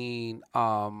being,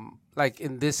 like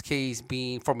in this case,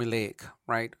 being formulaic,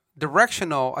 right?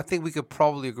 Directional, I think we could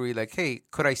probably agree, like, hey,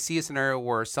 could I see a scenario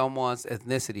where someone's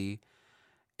ethnicity,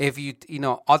 if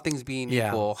all things being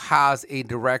equal, has a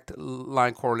direct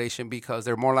line correlation because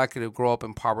they're more likely to grow up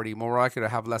in poverty, more likely to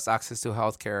have less access to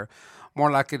healthcare, more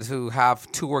likely to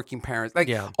have two working parents. Like,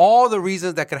 all the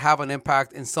reasons that could have an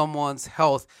impact in someone's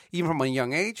health, even from a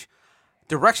young age,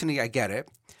 directionally, I get it.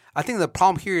 I think the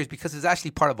problem here is because it's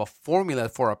actually part of a formula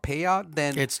for a payout,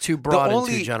 then it's too broad and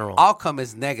too general. The only outcome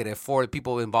is negative for the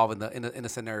people involved in the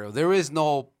scenario. There is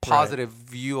no positive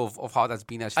view of how that's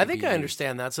being actually. I think I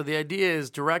understand that. So the idea is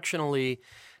directionally,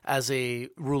 as a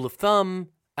rule of thumb,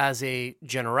 as a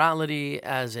generality,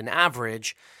 as an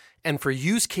average. And for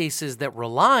use cases that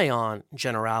rely on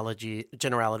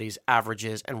generalities,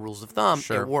 averages, and rules of thumb,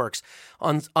 it works.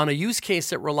 On a use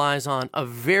case that relies on a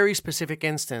very specific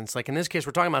instance, like in this case,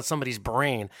 we're talking about somebody's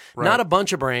brain, not a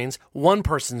bunch of brains, one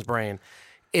person's brain.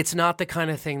 It's not the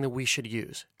kind of thing that we should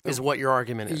use, is what your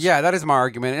argument is. Yeah, that is my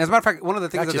argument. As a matter of fact, one of the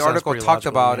things that the article talked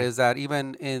about is that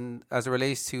even as it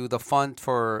relates to the fund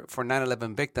for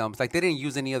 9/11 victims, like they didn't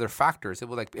use any other factors. It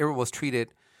was like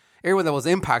everyone that was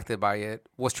impacted by it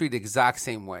was treated the exact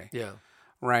same way. Yeah.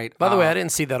 Right. By the way, I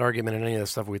didn't see that argument in any of the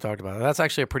stuff we talked about. That's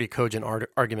actually a pretty cogent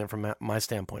argument from my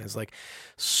standpoint. It's like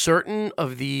certain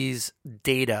of these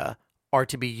data are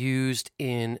to be used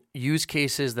in use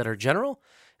cases that are general,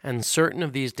 and certain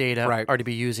of these data are to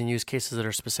be used in use cases that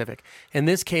are specific. In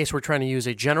this case, we're trying to use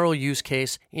a general use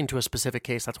case into a specific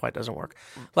case. That's why it doesn't work.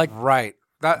 I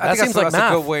think seems like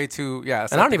math. A good way to,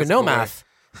 and I don't even know math.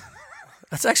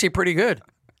 That's actually pretty good.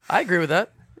 I agree with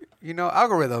that.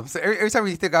 Algorithms. Every time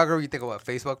you think algorithm, you think of what,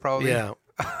 Facebook probably? Yeah.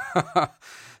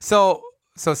 So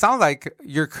it sounds like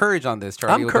you're courage on this,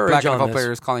 Charlie. I'm with courage the Black on NFL this.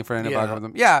 players calling for an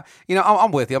algorithm. Yeah,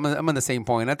 I'm with you. I'm on the same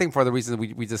point. I think for the reasons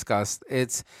we discussed,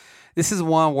 this is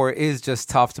one where it is just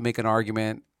tough to make an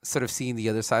argument, sort of seeing the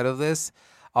other side of this,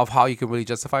 of how you can really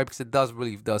justify it, because it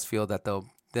does feel that the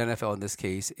NFL in this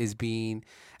case is being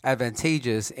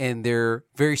advantageous in their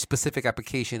very specific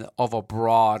application of a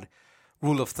broad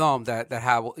rule of thumb that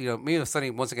have, maybe of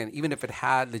studying, once again, even if it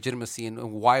had legitimacy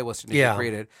and why it was initially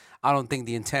created, I don't think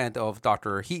the intent of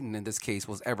Dr. Heaton in this case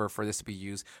was ever for this to be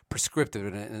used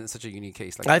prescriptive in such a unique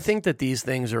case. I think that these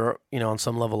things are, on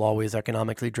some level always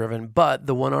economically driven. But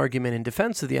the one argument in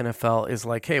defense of the NFL is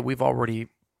like, hey, we've already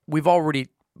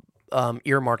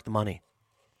earmarked the money,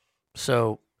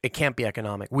 so it can't be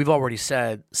economic. We've already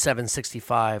said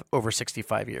 $765 over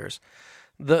 65 years.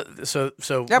 But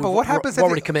what happens? We're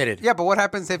already committed. Yeah, but what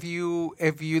happens if you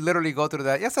literally go through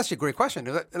that? Yes, that's a great question.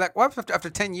 Like, what if after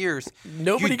 10 years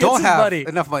nobody you don't have money.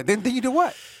 enough money? Then you do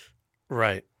what?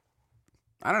 Right.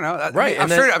 I don't know. Right. I'm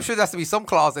sure there has to be some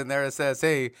clause in there that says,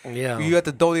 hey, you have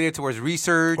to donate it towards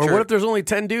research. Or what if there's only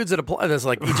 10 dudes that apply? That's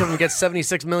like each of them gets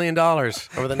 $76 million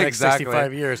over the next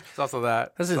 65 years. It's also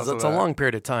that. It's a long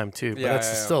period of time, too. But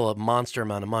it's still a monster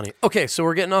amount of money. Okay, so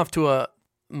we're getting off to a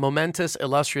momentous,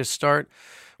 illustrious start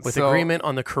with agreement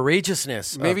on the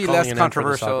courageousness. Maybe less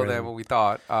controversial than what we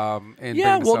thought.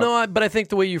 But I think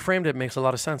the way you framed it makes a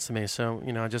lot of sense to me. So,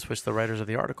 I just wish the writers of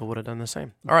the article would have done the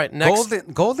same. All right, next.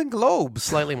 Golden Globes.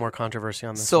 Slightly more controversy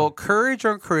on this. So, courage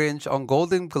or cringe on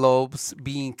Golden Globes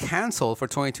being canceled for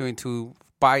 2022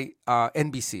 by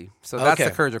NBC. So that's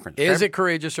the courage or cringe. Is it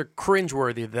courageous or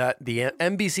cringeworthy that the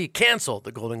NBC canceled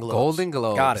the Golden Globes? Golden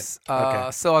Globes. Got it.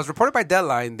 Okay. So as reported by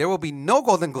Deadline, there will be no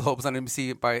Golden Globes on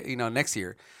NBC by next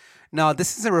year. Now,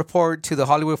 this is a report to the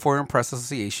Hollywood Foreign Press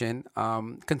Association,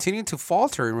 continuing to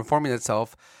falter in reforming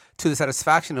itself to the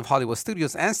satisfaction of Hollywood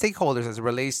studios and stakeholders as it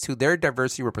relates to their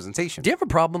diversity representation. Do you have a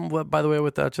problem, by the way,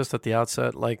 with that just at the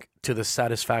outset, like to the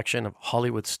satisfaction of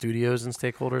Hollywood studios and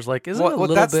stakeholders? Like, isn't it a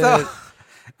little bit...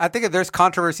 I think if there's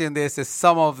controversy in this, is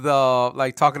some of the,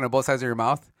 like, talking to both sides of your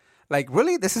mouth. Like,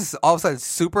 really? This is all of a sudden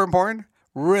super important?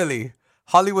 Really?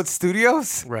 Hollywood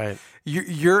studios? Right.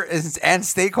 You're and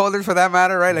stakeholders for that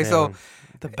matter, right? Like, so...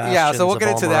 so we'll get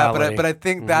into that, but I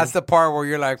think that's the part where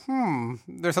you're like,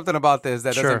 there's something about this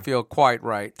that doesn't feel quite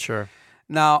right. Sure.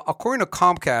 Now, according to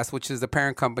Comcast, which is the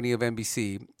parent company of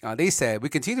NBC, they said, we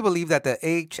continue to believe that the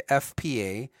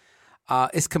HFPA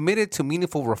is committed to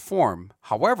meaningful reform.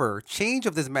 However, change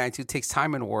of this magnitude takes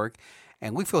time and work,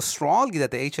 and we feel strongly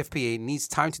that the HFPA needs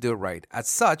time to do it right. As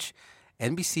such,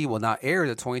 NBC will not air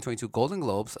the 2022 Golden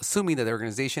Globes, assuming that the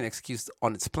organization executes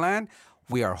on its plan.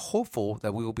 We are hopeful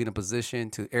that we will be in a position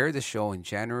to air the show in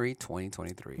January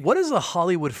 2023. What does the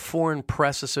Hollywood Foreign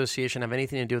Press Association have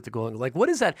anything to do with the Golden? Like, what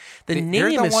is that? The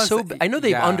name is so. I know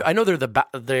they are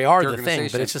the thing,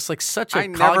 but it's just like such a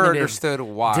never understood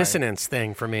why dissonance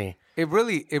thing for me. It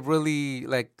really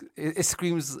like it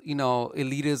screams,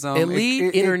 elitism,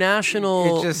 elite,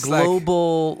 international, just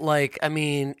global.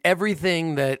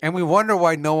 Everything that. And we wonder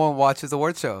why no one watches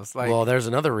award shows. Like, well, there's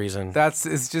another reason.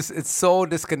 It's so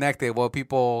disconnected. Well,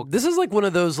 people. This is like one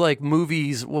of those like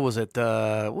movies. What was it?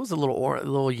 What was the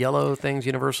little yellow things?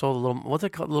 Universal. The little what's it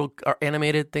called? The little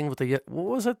animated thing with the what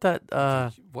was it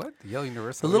that? What the yellow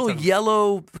Universal? The little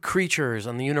yellow creatures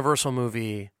on the Universal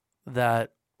movie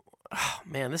that. Oh,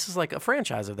 man, this is like a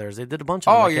franchise of theirs. They did a bunch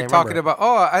of them. Oh, you're talking about...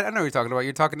 Oh, I know what you're talking about.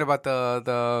 You're talking about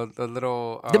the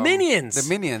little... the Minions. The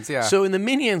Minions, yeah. So in the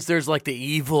Minions, there's like the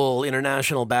evil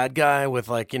international bad guy with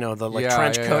like, the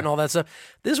trench coat and all that stuff.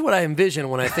 This is what I envision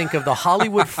when I think of the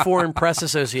Hollywood Foreign Press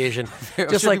Association.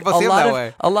 Just like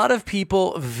a lot of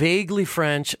people vaguely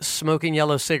French, smoking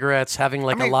yellow cigarettes, having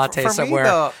like a latte somewhere.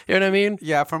 You know what I mean?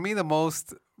 Yeah, for me, the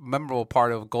most memorable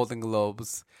part of Golden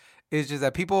Globes... It's just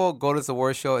that people go to the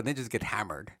award show and they just get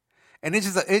hammered, and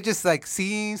it's just like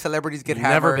seeing celebrities get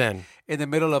hammered. Never been in the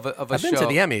middle of a show. I've been to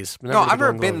the Emmys. I've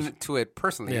never been to it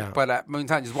personally. But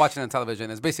just watching it on television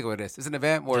is basically what it is. It's an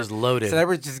event where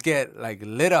celebrities just get like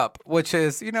lit up, which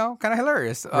is kind of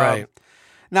hilarious. Right.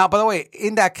 Now, by the way,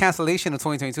 in that cancellation of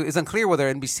 2022, it's unclear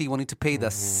whether NBC will need to pay the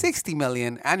 $60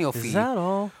 million annual fee. Is that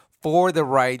all? For the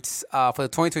rights for the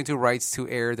 2022 rights to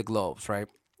air the Globes, right?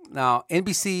 Now,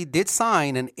 NBC did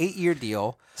sign an 8-year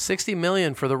deal. $60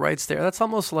 million for the rights there. That's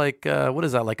almost like, what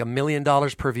is that, like $1 million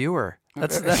per viewer?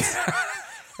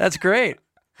 That's great.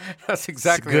 That's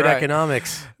exactly good right.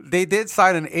 economics. They did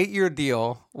sign an 8-year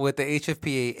deal with the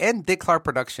HFPA and Dick Clark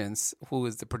Productions, who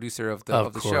is the producer of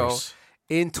the show,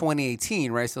 in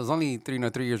 2018, right? So it was only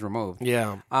 3 years removed.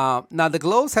 Yeah. Now, the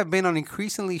Globes have been on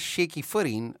increasingly shaky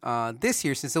footing this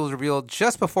year since it was revealed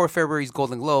just before February's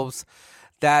Golden Globes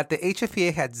that the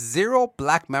HFPA had 0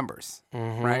 black members,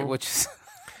 right? Which is...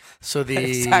 So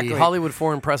the Hollywood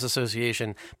Foreign Press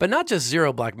Association, but not just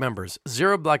 0 black members,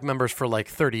 0 black members for like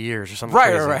 30 years or something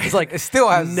crazy. Right. It's like it still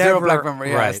has never, 0 black members.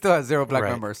 Yeah, right. It still has 0 blac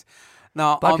members.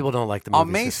 Now, black people don't like the movies.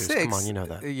 On May 6th, come on, you know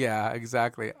that. Yeah,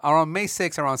 exactly. On May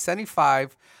 6th, around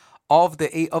 75 of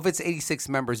its 86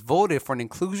 members voted for an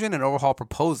inclusion and overhaul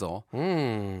proposal,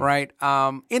 right?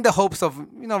 In the hopes of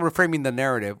reframing the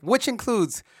narrative, which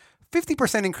includes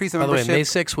 50% increase in membership. By the way, May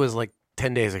 6th was like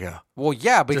 10 days ago. Well,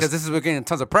 yeah, because we're getting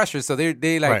tons of pressure, so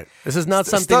they like. Right. This is not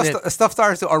something stuff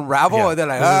starts to unravel, and they're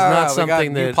like, this is not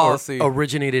something that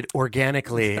originated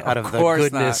organically out of the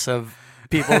goodness of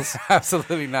people's.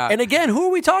 Absolutely not. And again, who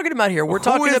are we talking about here? We're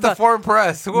talking about the foreign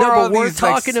press. Who are all these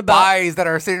spies that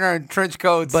are sitting there in trench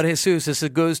coats? But Jesus, this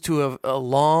goes to a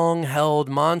long-held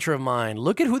mantra of mine.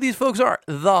 Look at who these folks are: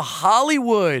 the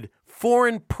Hollywood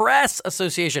Foreign Press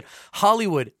Association,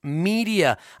 Hollywood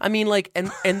media. I mean, like,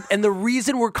 and the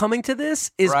reason we're coming to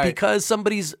this is because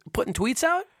somebody's putting tweets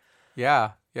out.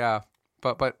 Yeah.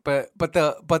 But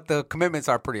the commitments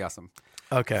are pretty awesome.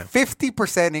 Okay,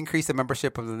 50% increase in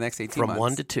membership over the next 18 months. From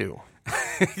 1 to 2.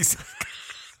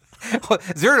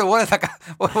 0 to 1 is like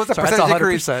what's the percentage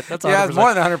increase? That's 100%. Yeah, it's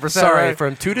more than 100%. Sorry, right?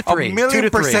 From 2 to 3. $1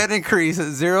 million% increase,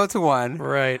 0 to 1.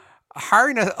 Right.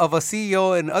 Hiring of a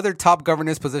CEO and other top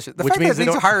governance positions. The Which fact means that they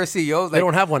need to hire a CEO. They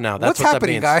don't have one now. That's what's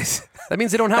happening, guys? That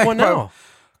means they don't have one now.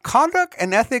 Conduct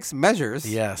and ethics measures.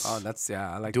 Yes. Oh,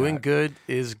 I like doing that. good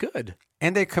is good.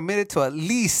 And they're committed to at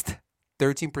least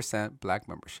 13% black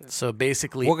membership. So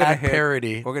basically, we're gonna hit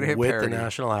parity with parity the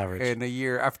national average in a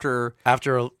year after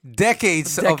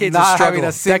decades of not having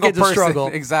a single decades person. Of struggle.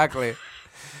 Exactly.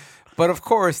 But of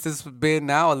course, this has been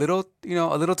now a little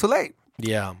too late.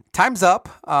 Yeah. Time's up.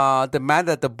 Demand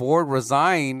that the board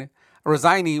resigning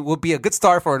would be a good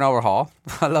start for an overhaul.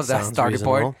 I love that starting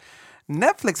point.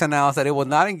 Netflix announced that it will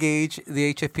not engage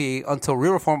the HFPA until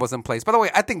real reform was in place. By the way,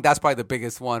 I think that's probably the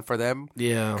biggest one for them.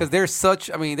 Yeah. Because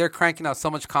they're cranking out so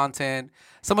much content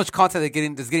that's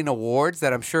getting awards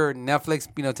that I'm sure Netflix,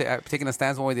 taking a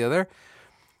stance one way or the other,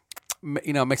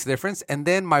 makes a difference. And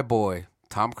then my boy,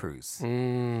 Tom Cruise.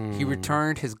 He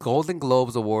returned his Golden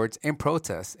Globes awards in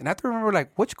protest. And I have to remember,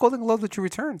 which Golden Globes did you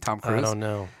return, Tom Cruise? I don't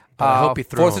know. But I hope he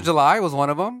threw 4th of July was one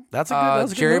of them. That's a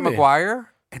good Jerry movie. Maguire.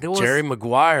 Jerry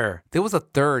Maguire. There was a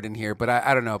third in here, but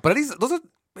I don't know. But at least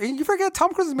you forget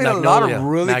Tom Cruise has made a lot of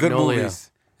really good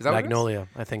movies. Is that Magnolia,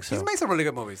 I think so. He's made some really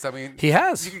good movies. I mean, he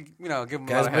has. You can, give him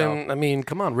a lot of hell. I mean,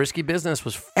 come on, Risky Business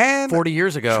was 40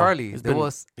 years ago. Charlie, there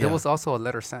was also a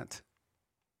letter sent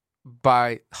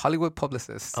by Hollywood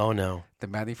publicists. Oh no,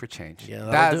 demanding for change. Yeah,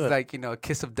 that's a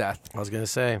kiss of death. I was gonna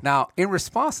say. Now, in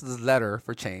response to this letter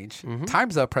for change,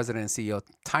 Time's Up president and CEO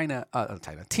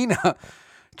Tina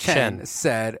Chen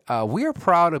said, "We are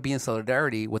proud to be in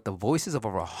solidarity with the voices of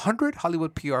over 100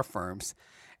 Hollywood PR firms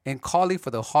and calling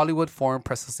for the Hollywood Foreign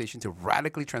Press Association to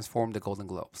radically transform the Golden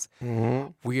Globes.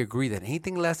 We agree that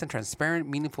anything less than transparent,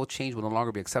 meaningful change will no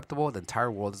longer be acceptable. The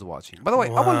entire world is watching." By the way,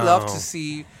 I would love to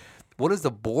see what does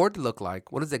the board look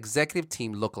like? What does the executive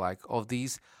team look like of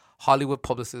these Hollywood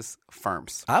publicist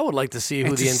firms? I would like to see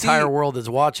who the entire world is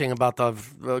watching about the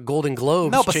Golden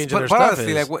Globes changing their stuff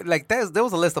honestly, is. there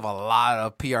was a list of a lot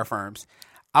of PR firms.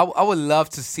 I would love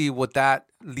to see what that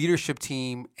leadership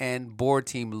team and board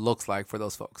team looks like for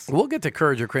those folks. We'll get to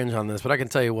courage or cringe on this, but I can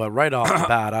tell you what, right off the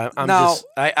bat,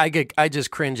 I just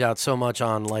cringe out so much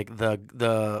on like the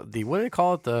what do they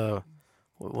call it,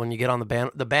 when you get on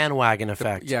the bandwagon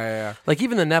effect. Yeah. Like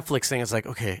even the Netflix thing is like,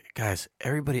 okay, guys,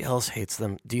 everybody else hates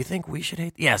them. Do you think we should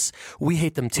hate? Yes, we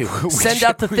hate them too. Send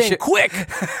out the thing, quick,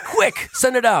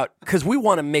 send it out because we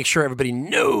want to make sure everybody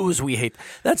knows we hate.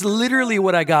 That's literally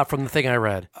what I got from the thing I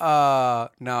read.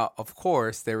 Now, of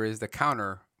course, there is the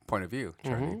counter point of view.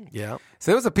 Yeah. So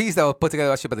there was a piece that was put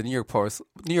together actually by the New York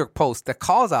Post that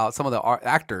calls out some of the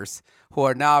actors who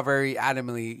are now very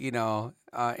adamantly,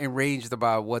 enraged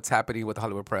about what's happening with the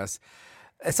Hollywood press.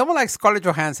 Someone like Scarlett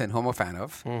Johansson, who I'm a fan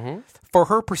of, for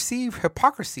her perceived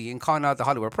hypocrisy in calling out the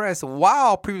Hollywood press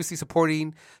while previously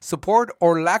support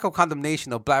or lack of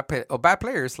condemnation of bad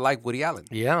players like Woody Allen.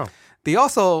 Yeah. They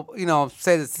also,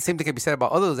 said the same thing can be said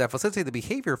about others that facilitate the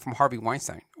behavior from Harvey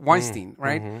Weinstein,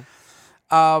 right?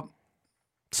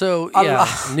 So,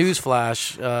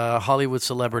 newsflash, Hollywood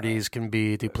celebrities can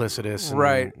be duplicitous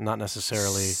and not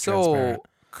necessarily transparent.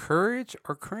 Courage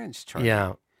or cringe, Charlie?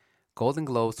 Yeah. Golden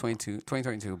Globes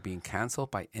 2022 being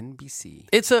canceled by NBC.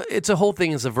 It's a whole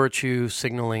thing is a virtue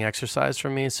signaling exercise for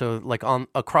me. So like on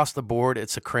across the board,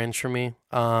 it's a cringe for me.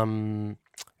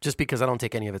 Just because I don't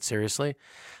take any of it seriously.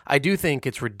 I do think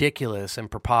it's ridiculous and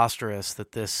preposterous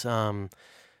that this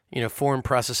Foreign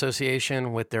Press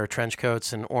Association with their trench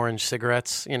coats and orange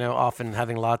cigarettes, often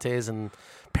having lattes in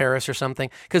Paris or something.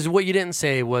 Because what you didn't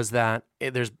say was that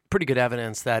there's pretty good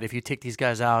evidence that if you take these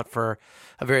guys out for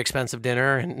a very expensive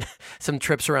dinner and some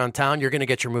trips around town, you're going to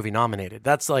get your movie nominated.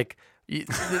 That's like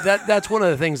that's one of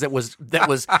the things that was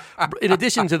in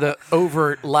addition to the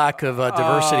overt lack of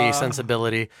diversity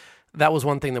sensibility. That was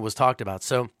one thing that was talked about.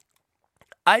 So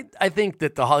I think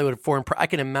that the Hollywood Foreign Press, I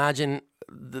can imagine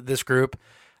this group.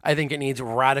 I think it needs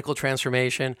radical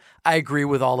transformation. I agree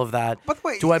with all of that. But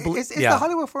wait, is the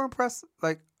Hollywood Foreign Press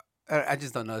like? I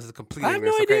just don't know. This is completely. I have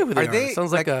no idea who they are. They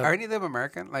sounds like are any of them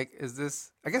American? Like, is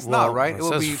this? I guess not, right? It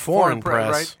will be foreign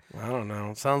press, right? I don't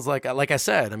know. It sounds like I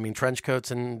said. I mean, trench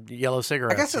coats and yellow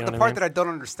cigarettes. I guess the part that I don't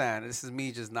understand. This is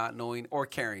me just not knowing or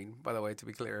caring. By the way, to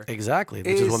be clear, exactly,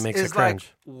 which is what makes it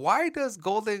cringe. Like, why does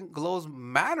Golden Globes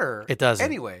matter? It doesn't.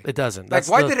 Anyway, it doesn't. Like,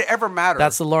 why did it ever matter?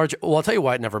 That's the large. Well, I'll tell you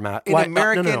why it never mattered.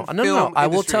 American film I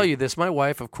will tell you this. My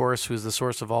wife, of course, who's the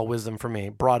source of all wisdom for me,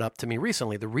 brought up to me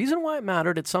recently the reason why it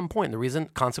mattered at some point. The reason,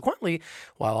 consequently,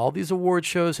 while all these award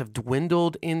shows have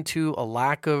dwindled into a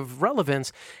lack of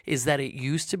relevance, is that it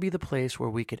used to be the place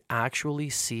where we could actually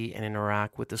see and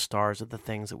interact with the stars of the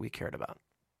things that we cared about.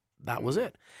 That was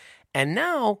it. And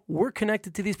now we're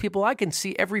connected to these people. I can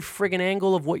see every friggin'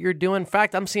 angle of what you're doing. In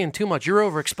fact, I'm seeing too much. You're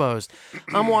overexposed.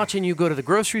 I'm watching you go to the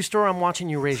grocery store. I'm watching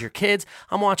you raise your kids.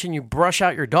 I'm watching you brush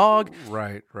out your dog.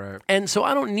 Right, right. And so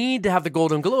I don't need to have the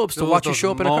Golden Globes to watch you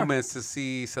show up in a car. Moments to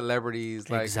see celebrities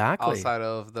like outside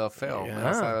of the film,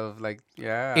 outside of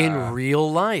in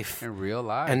real life. In real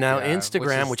life. And now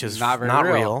Instagram, which is not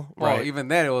real. Well, right? Even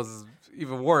then it was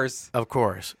even worse. Of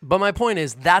course. But my point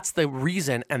is that's the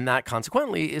reason, and that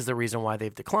consequently is the reason why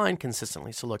they've declined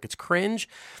consistently. So look, it's cringe.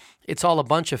 It's all a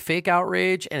bunch of fake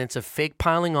outrage, and it's a fake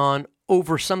piling on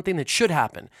over something that should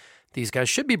happen. These guys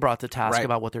should be brought to task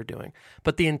about what they're doing.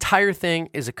 But the entire thing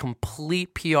is a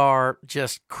complete PR,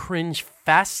 just cringe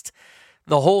fest.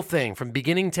 The whole thing from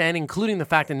beginning to end, including the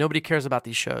fact that nobody cares about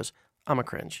these shows. I'm a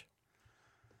cringe.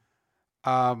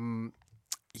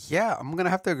 Yeah, I'm going to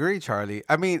have to agree, Charlie.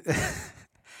 I mean,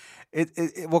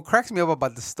 what cracks me up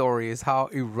about the story is how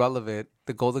irrelevant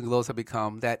the Golden Globes have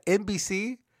become. That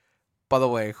NBC, by the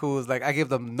way, who's like, I give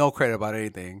them no credit about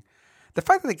anything. The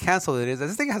fact that they canceled it is that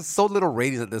this thing has so little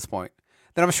ratings at this point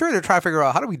that I'm sure they're trying to figure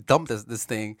out how do we dump this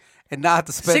thing and not have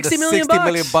to spend $60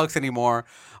 million anymore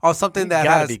on something that has... You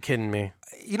gotta be kidding me.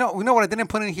 You know what I didn't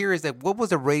put in here is that what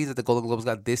was the raise that the Golden Globes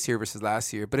got this year versus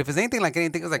last year? But if it's anything like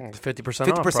anything, it's like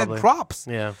 50% drops.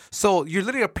 Yeah. So you're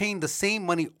literally paying the same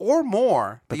money or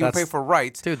more that you pay for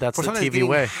rights. Dude, that's for the TV TV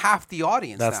way. Half the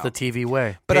audience. That's now. the TV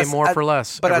way. Pay more for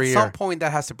less. But every at year. some point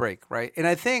that has to break, right? And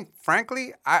I think,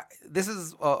 frankly, this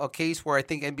is a case where I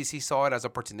think NBC saw it as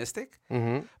opportunistic.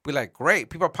 Mm-hmm. Be like, great,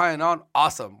 people are piling on,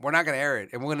 awesome. We're not going to air it,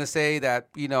 and we're going to say that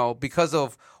because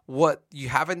of what you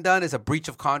haven't done is a breach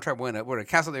of contract. We're going to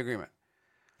cancel the agreement.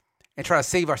 And try to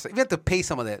save ourselves. We have to pay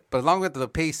some of that, but as long as we have to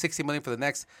pay $60 million for the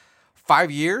next 5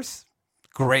 years,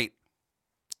 great.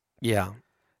 Yeah,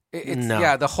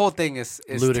 the whole thing is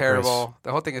terrible.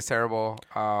 The whole thing is terrible.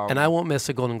 And I won't miss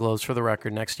the Golden Globes for the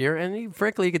record next year. And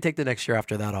frankly, you could take the next year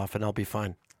after that off, and I'll be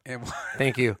fine.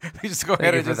 Thank you. We just go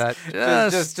ahead and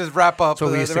just wrap up. So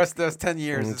the rest of those 10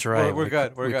 years. That's right. We're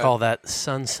good. We call that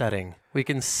sunsetting. We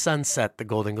can sunset the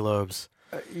Golden Globes.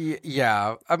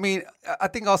 Yeah, I mean, I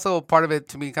think also part of it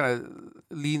to me kind of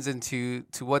leans into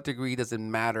to what degree does it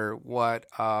matter what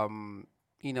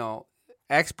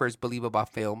experts believe about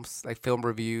films, like film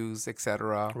reviews,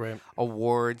 etc. Right.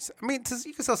 Awards. I mean,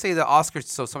 you can still say the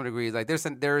Oscars to some degree. Like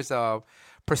there's a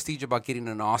prestige about getting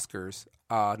an Oscars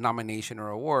nomination or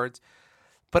awards,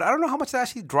 but I don't know how much that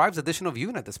actually drives additional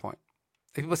viewing at this point.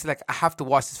 If people say like, I have to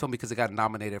watch this film because it got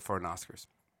nominated for an Oscars.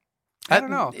 I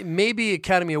don't know. Maybe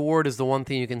Academy Award is the one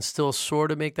thing you can still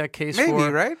sort of make that case for.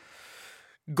 Maybe, right?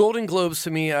 Golden Globes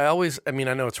to me, I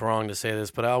know it's wrong to say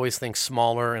this, but I always think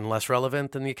smaller and less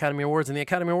relevant than the Academy Awards. And the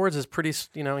Academy Awards is pretty,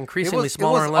 increasingly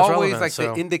smaller and less relevant. It was always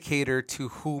like the indicator to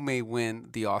who may win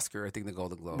the Oscar, I think the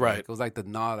Golden Globe. Right. Like, it was like the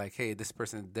nod, like, hey, this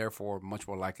person is therefore much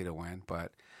more likely to win.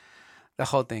 But the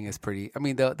whole thing is pretty, I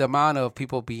mean, the amount of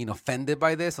people being offended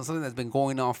by this on something that's been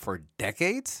going on for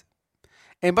decades.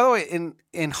 And by the way,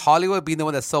 in Hollywood, being the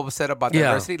one that's so upset about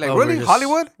diversity, like really,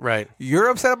 Hollywood? Right. You're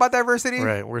upset about diversity?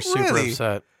 Right. We're super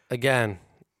upset. Again,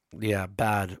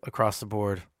 bad across the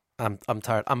board. I'm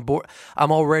tired. I'm bored.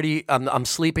 I'm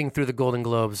sleeping through the Golden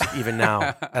Globes even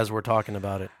now as we're talking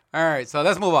about it. All right, so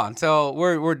let's move on. So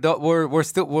we're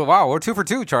 2 for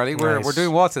 2, Charlie. We're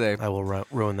doing well today. I will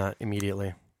ruin that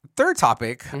immediately. Third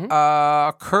topic,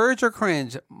 courage or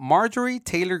cringe. Marjorie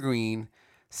Taylor Greene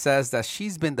says that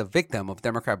she's been the victim of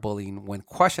Democrat bullying when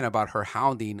questioned about her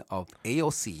hounding of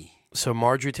AOC. So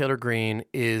Marjorie Taylor Greene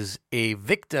is a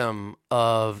victim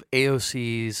of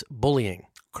AOC's bullying.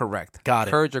 Correct. Got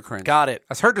it. Courage or cringe. Got it.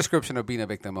 That's her description of being a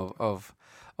victim of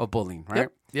bullying, right?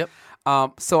 Yep.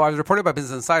 So as reported by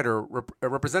Business Insider,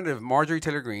 Representative Marjorie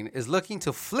Taylor Greene is looking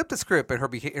to flip the script in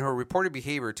her reported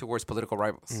behavior towards political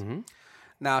rivals. Mm-hmm.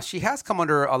 Now, she has come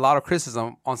under a lot of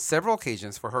criticism on several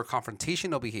occasions for her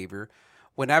confrontational behavior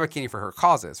when advocating for her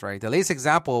causes, right? The latest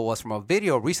example was from a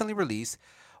video recently released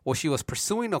where she was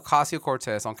pursuing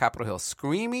Ocasio-Cortez on Capitol Hill,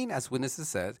 screaming, as witnesses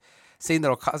said, saying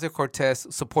that Ocasio-Cortez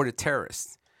supported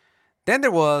terrorists. Then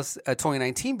there was a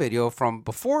 2019 video from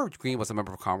before Greene was a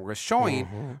member of Congress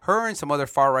showing her and some other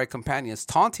far-right companions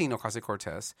taunting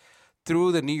Ocasio-Cortez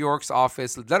through the New York's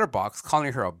office letterbox,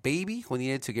 calling her a baby who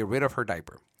needed to get rid of her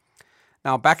diaper.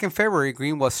 Now, back in February,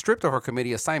 Greene was stripped of her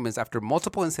committee assignments after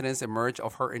multiple incidents emerged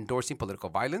of her endorsing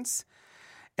political violence.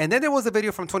 And then there was a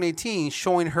video from 2018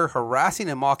 showing her harassing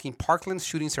and mocking Parkland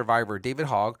shooting survivor David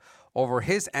Hogg over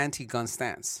his anti-gun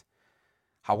stance.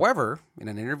 However, in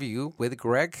an interview with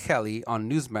Greg Kelly on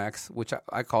Newsmax, which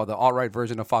I call the alt-right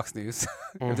version of Fox News,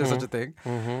 if there's such a thing,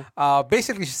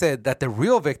 basically she said that the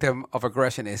real victim of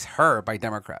aggression is her by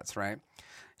Democrats, right?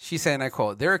 She said, and I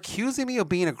quote, "They're accusing me of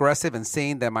being aggressive and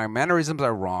saying that my mannerisms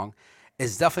are wrong.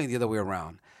 It's definitely the other way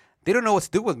around. They don't know what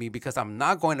to do with me because I'm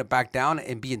not going to back down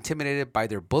and be intimidated by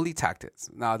their bully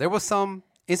tactics." Now, there were some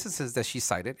instances that she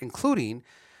cited, including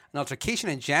an altercation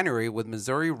in January with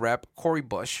Missouri Rep. Cori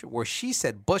Bush, where she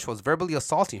said Bush was verbally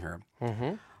assaulting her.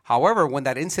 Mm-hmm. However, when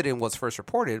that incident was first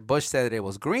reported, Bush said that it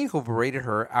was Greene who berated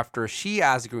her after she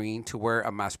asked Greene to wear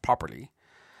a mask properly.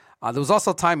 There was also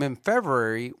a time in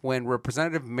February when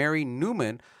Representative Mary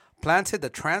Newman planted the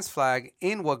trans flag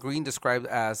in what Greene described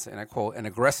as, and I quote, an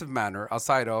aggressive manner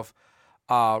outside of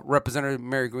Representative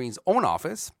Mary Greene's own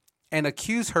office and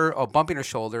accused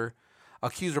Representative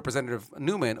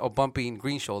Newman of bumping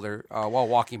Greene's shoulder while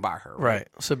walking by her. Right.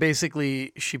 So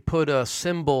basically, she put a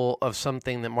symbol of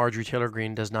something that Marjorie Taylor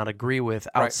Greene does not agree with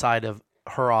outside of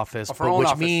her office,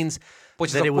 means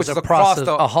that it was across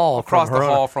the hall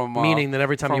from meaning that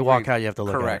every time you walk out, you have to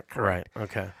look at it. Correct. Right.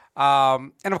 Okay.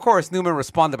 And of course, Newman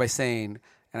responded by saying,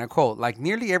 and I quote, "Like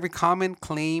nearly every comment,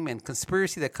 claim, and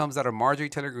conspiracy that comes out of Marjorie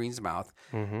Taylor Greene's mouth,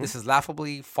 this is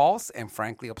laughably false and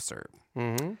frankly absurd."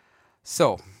 Mm-hmm.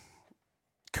 So,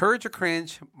 courage or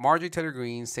cringe, Marjorie Taylor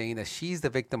Greene saying that she's the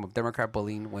victim of Democrat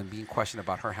bullying when being questioned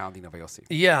about her hounding of AOC.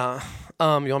 Yeah. You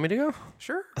want me to go?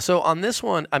 Sure. So on this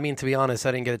one, I mean, to be honest,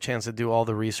 I didn't get a chance to do all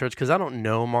the research because I don't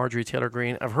know Marjorie Taylor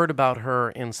Greene. I've heard about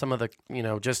her in some of the,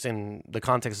 just in the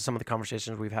context of some of the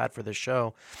conversations we've had for this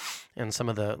show and some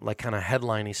of the like kind of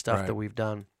headliney stuff that we've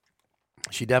done.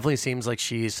 She definitely seems like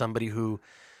she's somebody who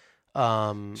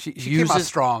she came out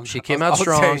strong. She came out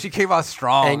strong. She came out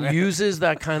strong and uses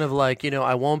that kind of like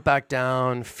I won't back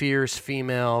down, fierce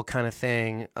female kind of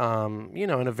thing. In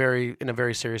a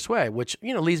very serious way, which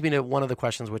leads me to one of the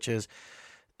questions, which is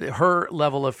her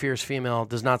level of fierce female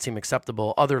does not seem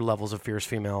acceptable. Other levels of fierce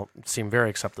female seem very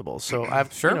acceptable. So I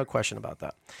have no question about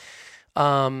that.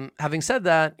 Having said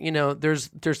that,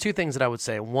 there's two things that I would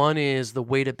say. One is the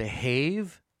way to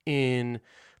behave in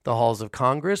the halls of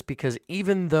Congress, because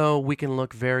even though we can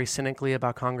look very cynically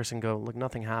about Congress and go, look,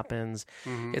 nothing happens,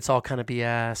 it's all kind of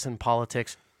BS and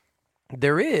politics,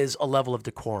 there is a level of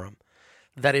decorum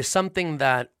that is something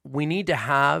that we need to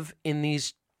have in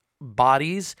these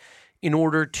bodies in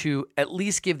order to at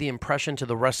least give the impression to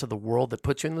the rest of the world that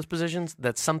puts you in those positions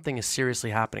that something is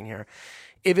seriously happening here.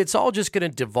 If it's all just going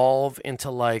to devolve into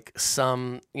like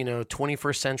some,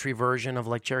 21st century version of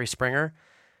like Jerry Springer,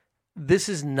 this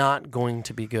is not going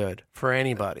to be good for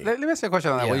anybody. Let me ask you a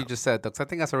question on that, what you just said, because I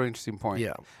think that's a really interesting point.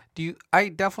 Yeah. I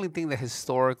definitely think that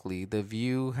historically the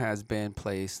view has been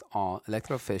placed on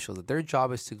elected officials that their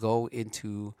job is to go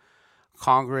into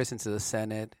Congress, into the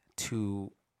Senate, to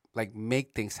like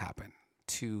make things happen,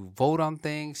 to vote on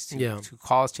things, to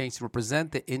cause change, to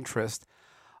represent the interest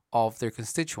of their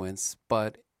constituents,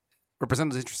 but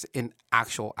represent those interests in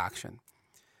actual action.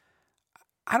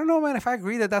 I don't know, man, if I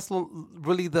agree that that's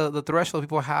really the threshold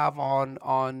people have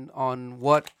on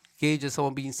what gauges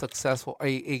someone being successful,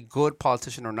 a good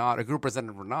politician or not, a good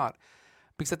representative or not.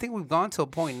 Because I think we've gone to a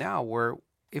point now where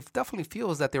it definitely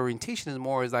feels that the orientation is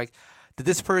more is like, did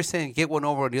this person get one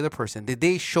over on the other person? Did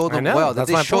they show them well? Did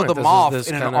they show them off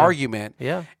in an argument?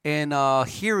 Yeah. In a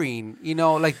hearing,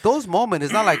 like those moments,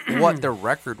 it's not like what their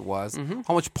record was,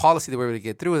 how much policy they were able to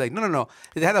get through. Like, no.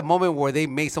 They had a moment where they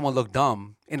made someone look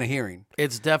dumb in a hearing.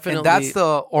 It's definitely... And that's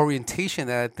the orientation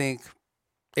that I think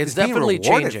it's definitely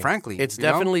rewarded, changing. Frankly. It's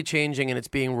definitely changing, and it's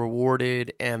being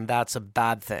rewarded, and that's a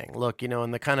bad thing. Look,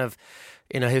 in the kind of...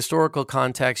 In a historical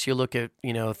context, you look at,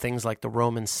 things like the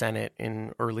Roman Senate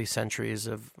in early centuries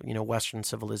of, Western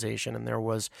civilization. And there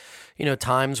was,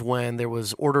 times when there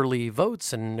was orderly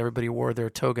votes and everybody wore their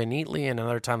toga neatly, and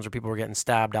other times where people were getting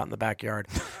stabbed out in the backyard,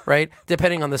 right?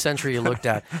 Depending on the century you looked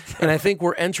at. And I think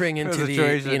we're entering into the,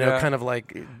 kind of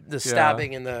like the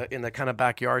stabbing in the kind of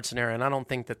backyard scenario. And I don't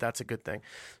think that that's a good thing.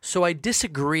 So I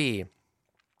disagree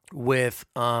with...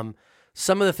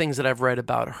 some of the things that I've read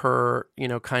about her,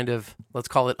 kind of, let's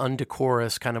call it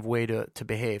undecorous kind of way to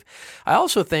behave. I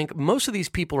also think most of these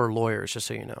people are lawyers, just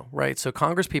so you know, right? So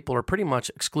Congress people are pretty much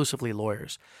exclusively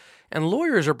lawyers. And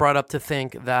lawyers are brought up to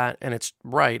think that, and it's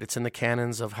right, it's in the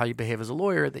canons of how you behave as a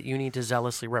lawyer, that you need to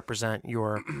zealously represent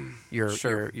your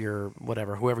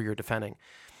whatever, whoever you're defending.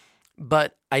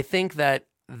 But I think that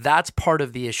that's part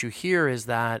of the issue here is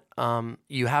that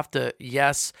you have to,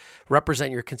 yes,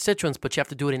 represent your constituents, but you have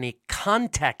to do it in a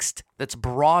context that's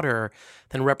broader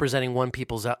than representing one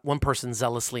person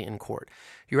zealously in court.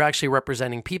 You're actually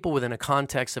representing people within a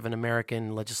context of an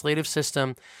American legislative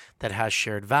system that has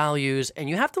shared values, and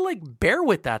you have to bear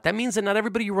with that. That means that not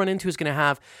everybody you run into is going to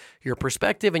have your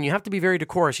perspective, and you have to be very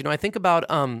decorous. I think about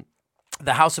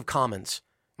the House of Commons.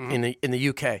 In the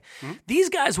UK. These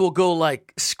guys will go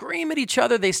scream at each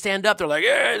other. They stand up. They're like,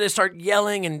 they start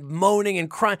yelling and moaning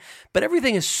and crying. But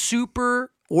everything is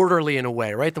super orderly in a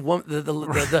way, right?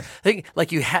 The thing,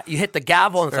 you hit the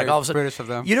gavel and it's all of a sudden. British of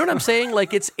them. You know what I'm saying?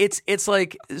 It's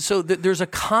like, so there's a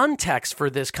context for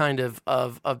this kind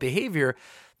of behavior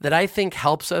that I think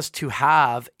helps us to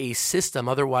have a system.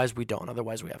 Otherwise we don't.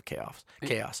 Otherwise we have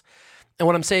chaos. And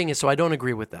what I'm saying is, so I don't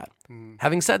agree with that.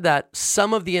 Having said that,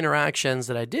 some of the interactions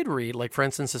that I did read, like for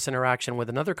instance, this interaction with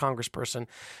another congressperson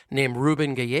named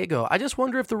Ruben Gallego, I just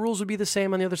wonder if the rules would be the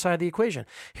same on the other side of the equation.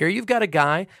 Here you've got a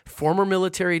guy, former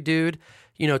military dude,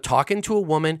 talking to a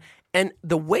woman, and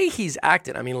the way he's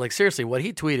acted, I mean, seriously, what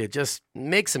he tweeted just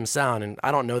makes him sound, and I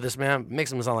don't know this man,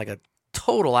 makes him sound like a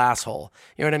total asshole.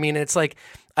 You know what I mean? It's like,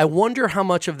 I wonder how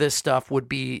much of this stuff would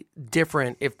be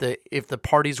different if the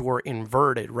parties were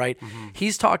inverted, right?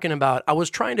 He's talking about, I was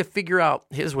trying to figure out,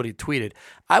 here's what he tweeted.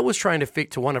 I was trying to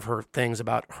figure to one of her things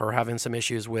about her having some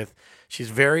issues with, she's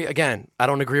very, again, I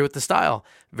don't agree with the style,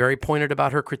 very pointed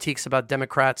about her critiques about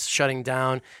Democrats shutting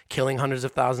down, killing hundreds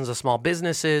of thousands of small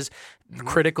businesses,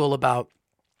 critical about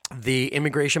the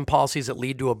immigration policies that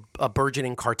lead to a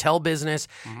burgeoning cartel business,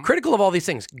 critical of all these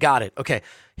things. Got it. Okay.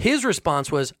 His response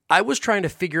was, I was trying to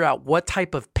figure out what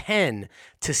type of pen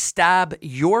to stab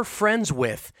your friends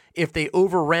with if they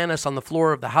overran us on the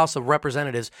floor of the House of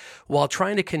Representatives while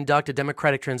trying to conduct a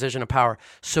democratic transition of power.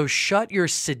 So shut your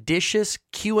seditious,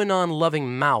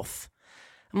 QAnon-loving mouth.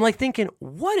 I'm thinking,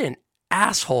 what an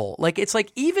asshole. It's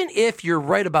like, even if you're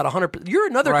right about 100%, you're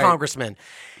another congressman.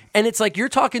 And it's like, you're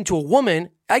talking to a woman.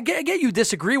 I get you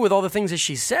disagree with all the things that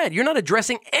she said. You're not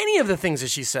addressing any of the things that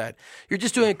she said. You're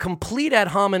just doing a complete ad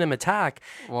hominem attack.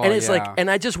 Well, and it's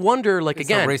and I just wonder, it's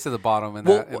again. a race to the bottom in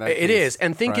that it case. Is.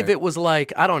 And think if it was I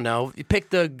don't know, you pick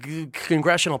the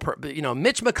congressional,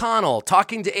 Mitch McConnell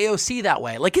talking to AOC that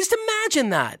way. Just imagine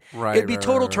that. Right. It'd be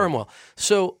total turmoil.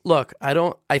 So look,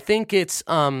 I think it's,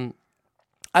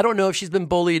 I don't know if she's been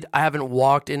bullied. I haven't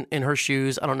walked in her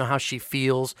shoes. I don't know how she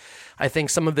feels. I think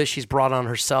some of this she's brought on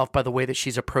herself by the way that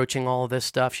she's approaching all of this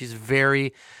stuff. She's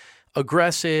very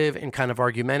aggressive and kind of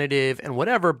argumentative and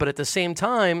whatever. But at the same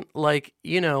time,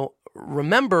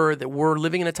 remember that we're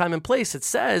living in a time and place that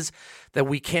says that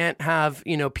we can't have,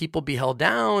 people be held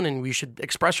down, and we should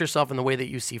express yourself in the way that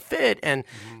you see fit and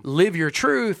live your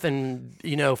truth, and,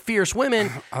 fierce women.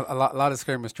 A lot of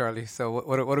skirmish, Charlie. So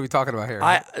what are we talking about here?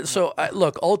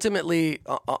 Look, ultimately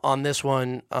on this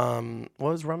one, what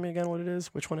was run me again? What it is?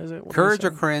 Which one is it? Courage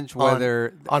or cringe?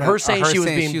 Whether on her saying she was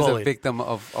being bullied, a victim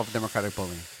of Democratic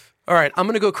bullying. All right, I'm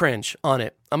going to go cringe on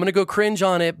it.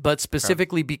 But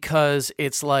specifically because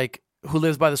it's who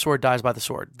lives by the sword dies by the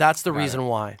sword. That's the reason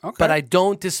why. Okay. But I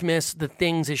don't dismiss the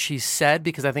things that she said,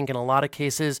 because I think in a lot of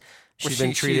cases she's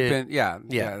been treated.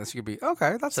 This could be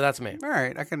okay. So that's me. All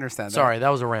right, I can understand that. Sorry, that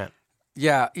was a rant.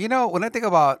 Yeah, when I think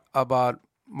about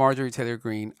Marjorie Taylor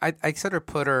Greene, I sort of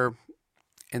put her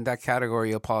in that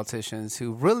category of politicians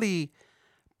who really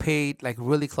paid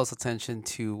really close attention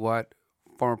to what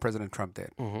former President Trump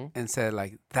did and said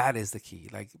that is the key.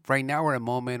 Right now we're in a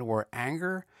moment where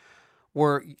anger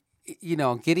where,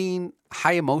 getting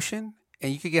high emotion,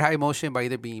 and you could get high emotion by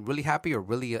either being really happy or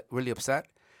really, really upset.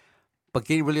 But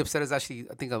getting really upset is actually,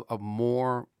 I think,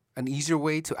 an easier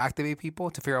way to activate people,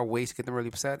 to figure out ways to get them really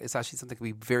upset. It's actually something that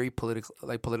can be very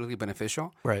politically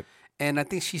beneficial. Right. And I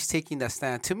think she's taking that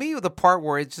stand. To me, the part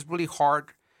where it's just really hard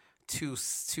to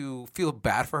feel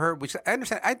bad for her, which I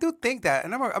understand. I do think that,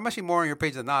 and I'm actually more on your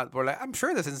page than not, where I'm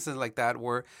sure there's instances like that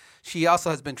where she also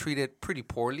has been treated pretty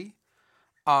poorly.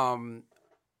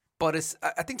 But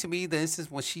I think to me, the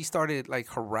instance when she started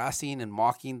harassing and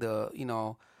mocking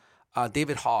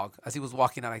David Hogg as he was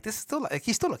walking out, this is still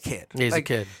he's still a kid. Yeah, he's a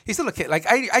kid. He's still a kid.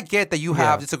 I get that you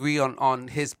have disagreed on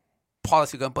his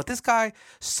policy gun, but this guy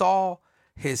saw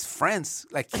his friends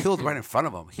killed right in front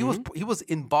of him. He was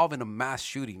involved in a mass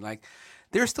shooting.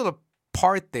 There's still a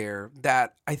part there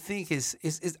that I think is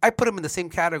I put him in the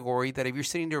same category that if you're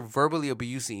sitting there verbally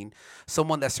abusing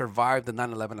someone that survived the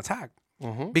 9/11 attack.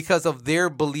 Because of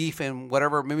their belief in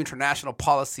whatever, maybe international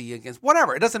policy against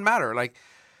whatever. It doesn't matter.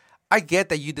 I get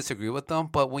that you disagree with them,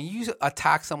 but when you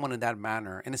attack someone in that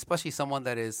manner, and especially someone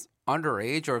that is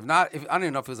underage, or I don't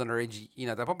even know if he was underage,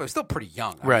 at that point, but he's still pretty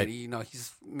young. Right. I mean,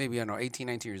 he's maybe, 18,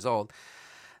 19 years old.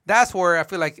 That's where I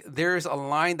feel like there's a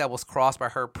line that was crossed by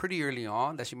her pretty early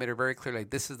on, that she made it very clear,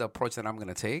 this is the approach that I'm going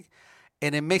to take.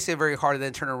 And it makes it very hard to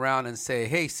then turn around and say,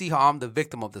 hey, see how I'm the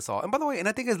victim of this all. And by the way,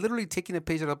 I think it's literally taking a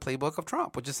page out of the playbook of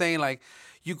Trump, which is saying,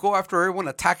 you go after everyone,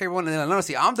 attack everyone, and then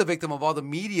see, I'm the victim of all the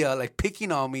media,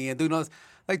 picking on me and doing all this.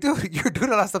 Dude, you're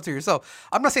doing a lot of stuff to yourself.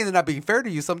 I'm not saying they're not being fair to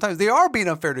you. Sometimes they are being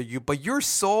unfair to you, but you're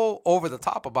so over the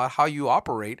top about how you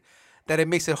operate that it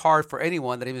makes it hard for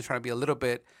anyone that even is trying to be a little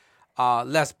bit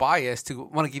less biased to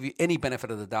want to give you any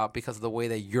benefit of the doubt because of the way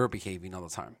that you're behaving all the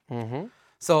time. Mm-hmm.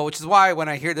 So, which is why when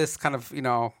I hear this kind of,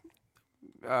 reframing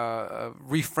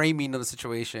of the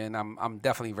situation, I'm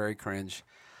definitely very cringe.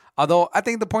 Although I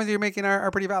think the points that you're making are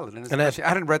pretty valid. And I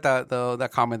hadn't read that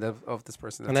comment of this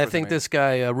person. And I think this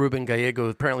guy, Ruben Gallego,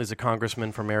 apparently is a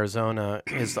congressman from Arizona,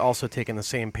 is also taking the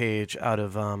same page out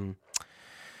of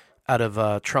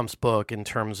Trump's book in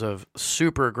terms of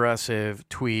super aggressive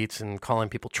tweets and calling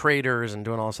people traitors and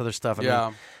doing all this other stuff. I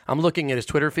mean, I'm looking at his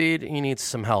Twitter feed. He needs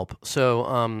some help.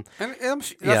 So,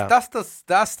 that's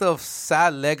the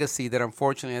sad legacy that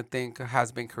unfortunately I think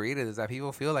has been created, is that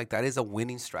people feel like that is a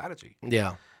winning strategy.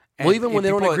 Yeah. And well, even when they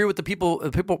don't agree with the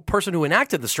person who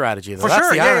enacted the strategy, though. For that's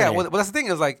sure, the irony. Well, that's the thing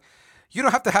is you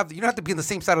don't have to be on the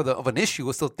same side of an issue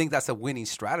and still think that's a winning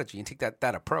strategy and take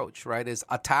that approach, right? Is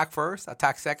attack first,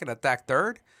 attack second, attack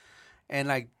third,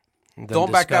 and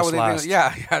don't back down with anything.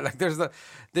 Yeah. There's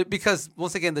because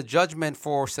once again the judgment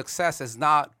for success is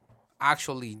not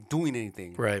actually doing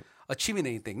anything, right? Achieving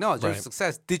anything. No, it's just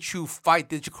success. Did you fight?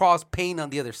 Did you cross pain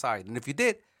on the other side? And if you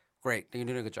did, great. Then you're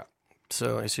doing a good job.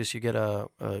 So it's just you get I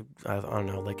don't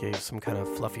know, some kind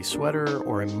of fluffy sweater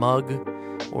or a mug,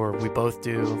 or we both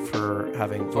do for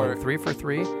having 3 for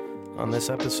 3 on this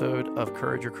episode of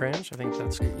Courage or Cringe. I think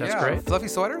that's great. Fluffy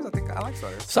sweaters. I think I like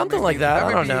sweaters. Something like that.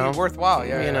 I don't know. Worthwhile.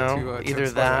 Either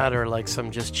that or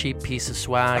some just cheap piece of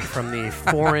swag from the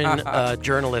Foreign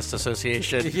Journalists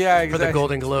Association. Yeah, exactly. For the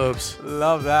Golden Globes.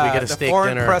 Love that. We get a steak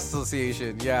Foreign dinner. Press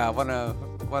Association. Yeah, wanna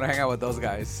hang out with those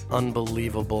guys.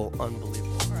 Unbelievable. All right.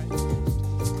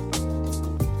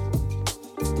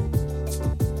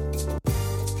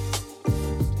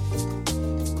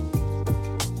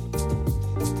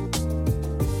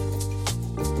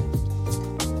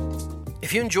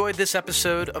 If you enjoyed this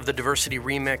episode of the Diversity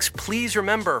Remix, please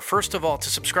remember, first of all, to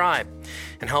subscribe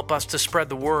and help us to spread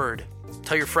the word.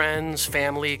 Tell your friends,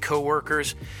 family,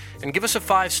 coworkers, and give us a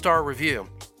 5-star review.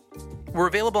 We're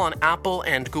available on Apple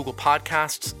and Google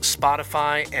Podcasts,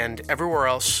 Spotify, and everywhere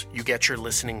else you get your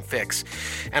listening fix.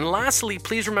 And lastly,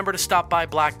 please remember to stop by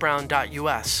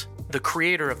blackbrown.us, the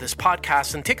creator of this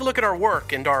podcast, and take a look at our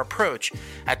work and our approach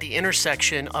at the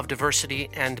intersection of diversity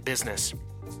and business.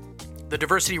 The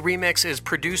Diversity Remix is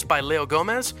produced by Leo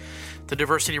Gomez. The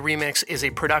Diversity Remix is a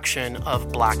production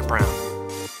of Black Brown.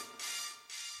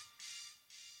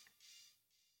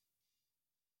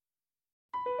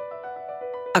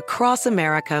 Across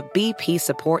America, BP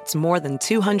supports more than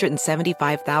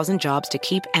 275,000 jobs to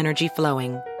keep energy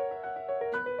flowing.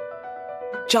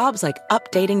 Jobs like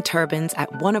updating turbines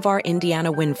at one of our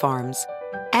Indiana wind farms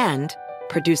and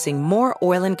producing more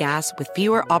oil and gas with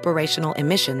fewer operational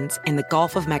emissions in the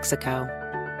Gulf of Mexico.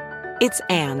 It's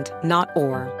and, not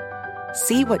or.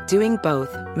 See what doing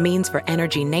both means for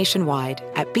energy nationwide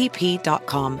at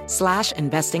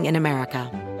bp.com/investing in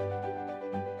America.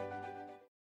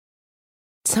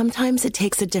 Sometimes it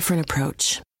takes a different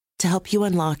approach to help you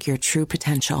unlock your true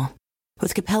potential.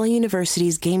 With Capella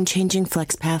University's game-changing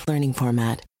FlexPath learning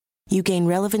format, You gain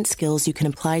relevant skills you can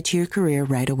apply to your career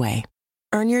right away.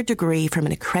 Earn your degree from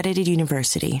an accredited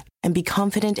university and be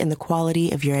confident in the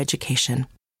quality of your education.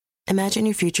 Imagine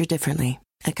your future differently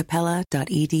at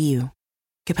capella.edu.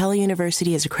 Capella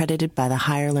University is accredited by the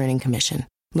Higher Learning Commission.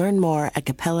 Learn more at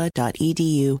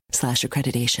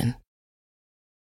capella.edu/accreditation.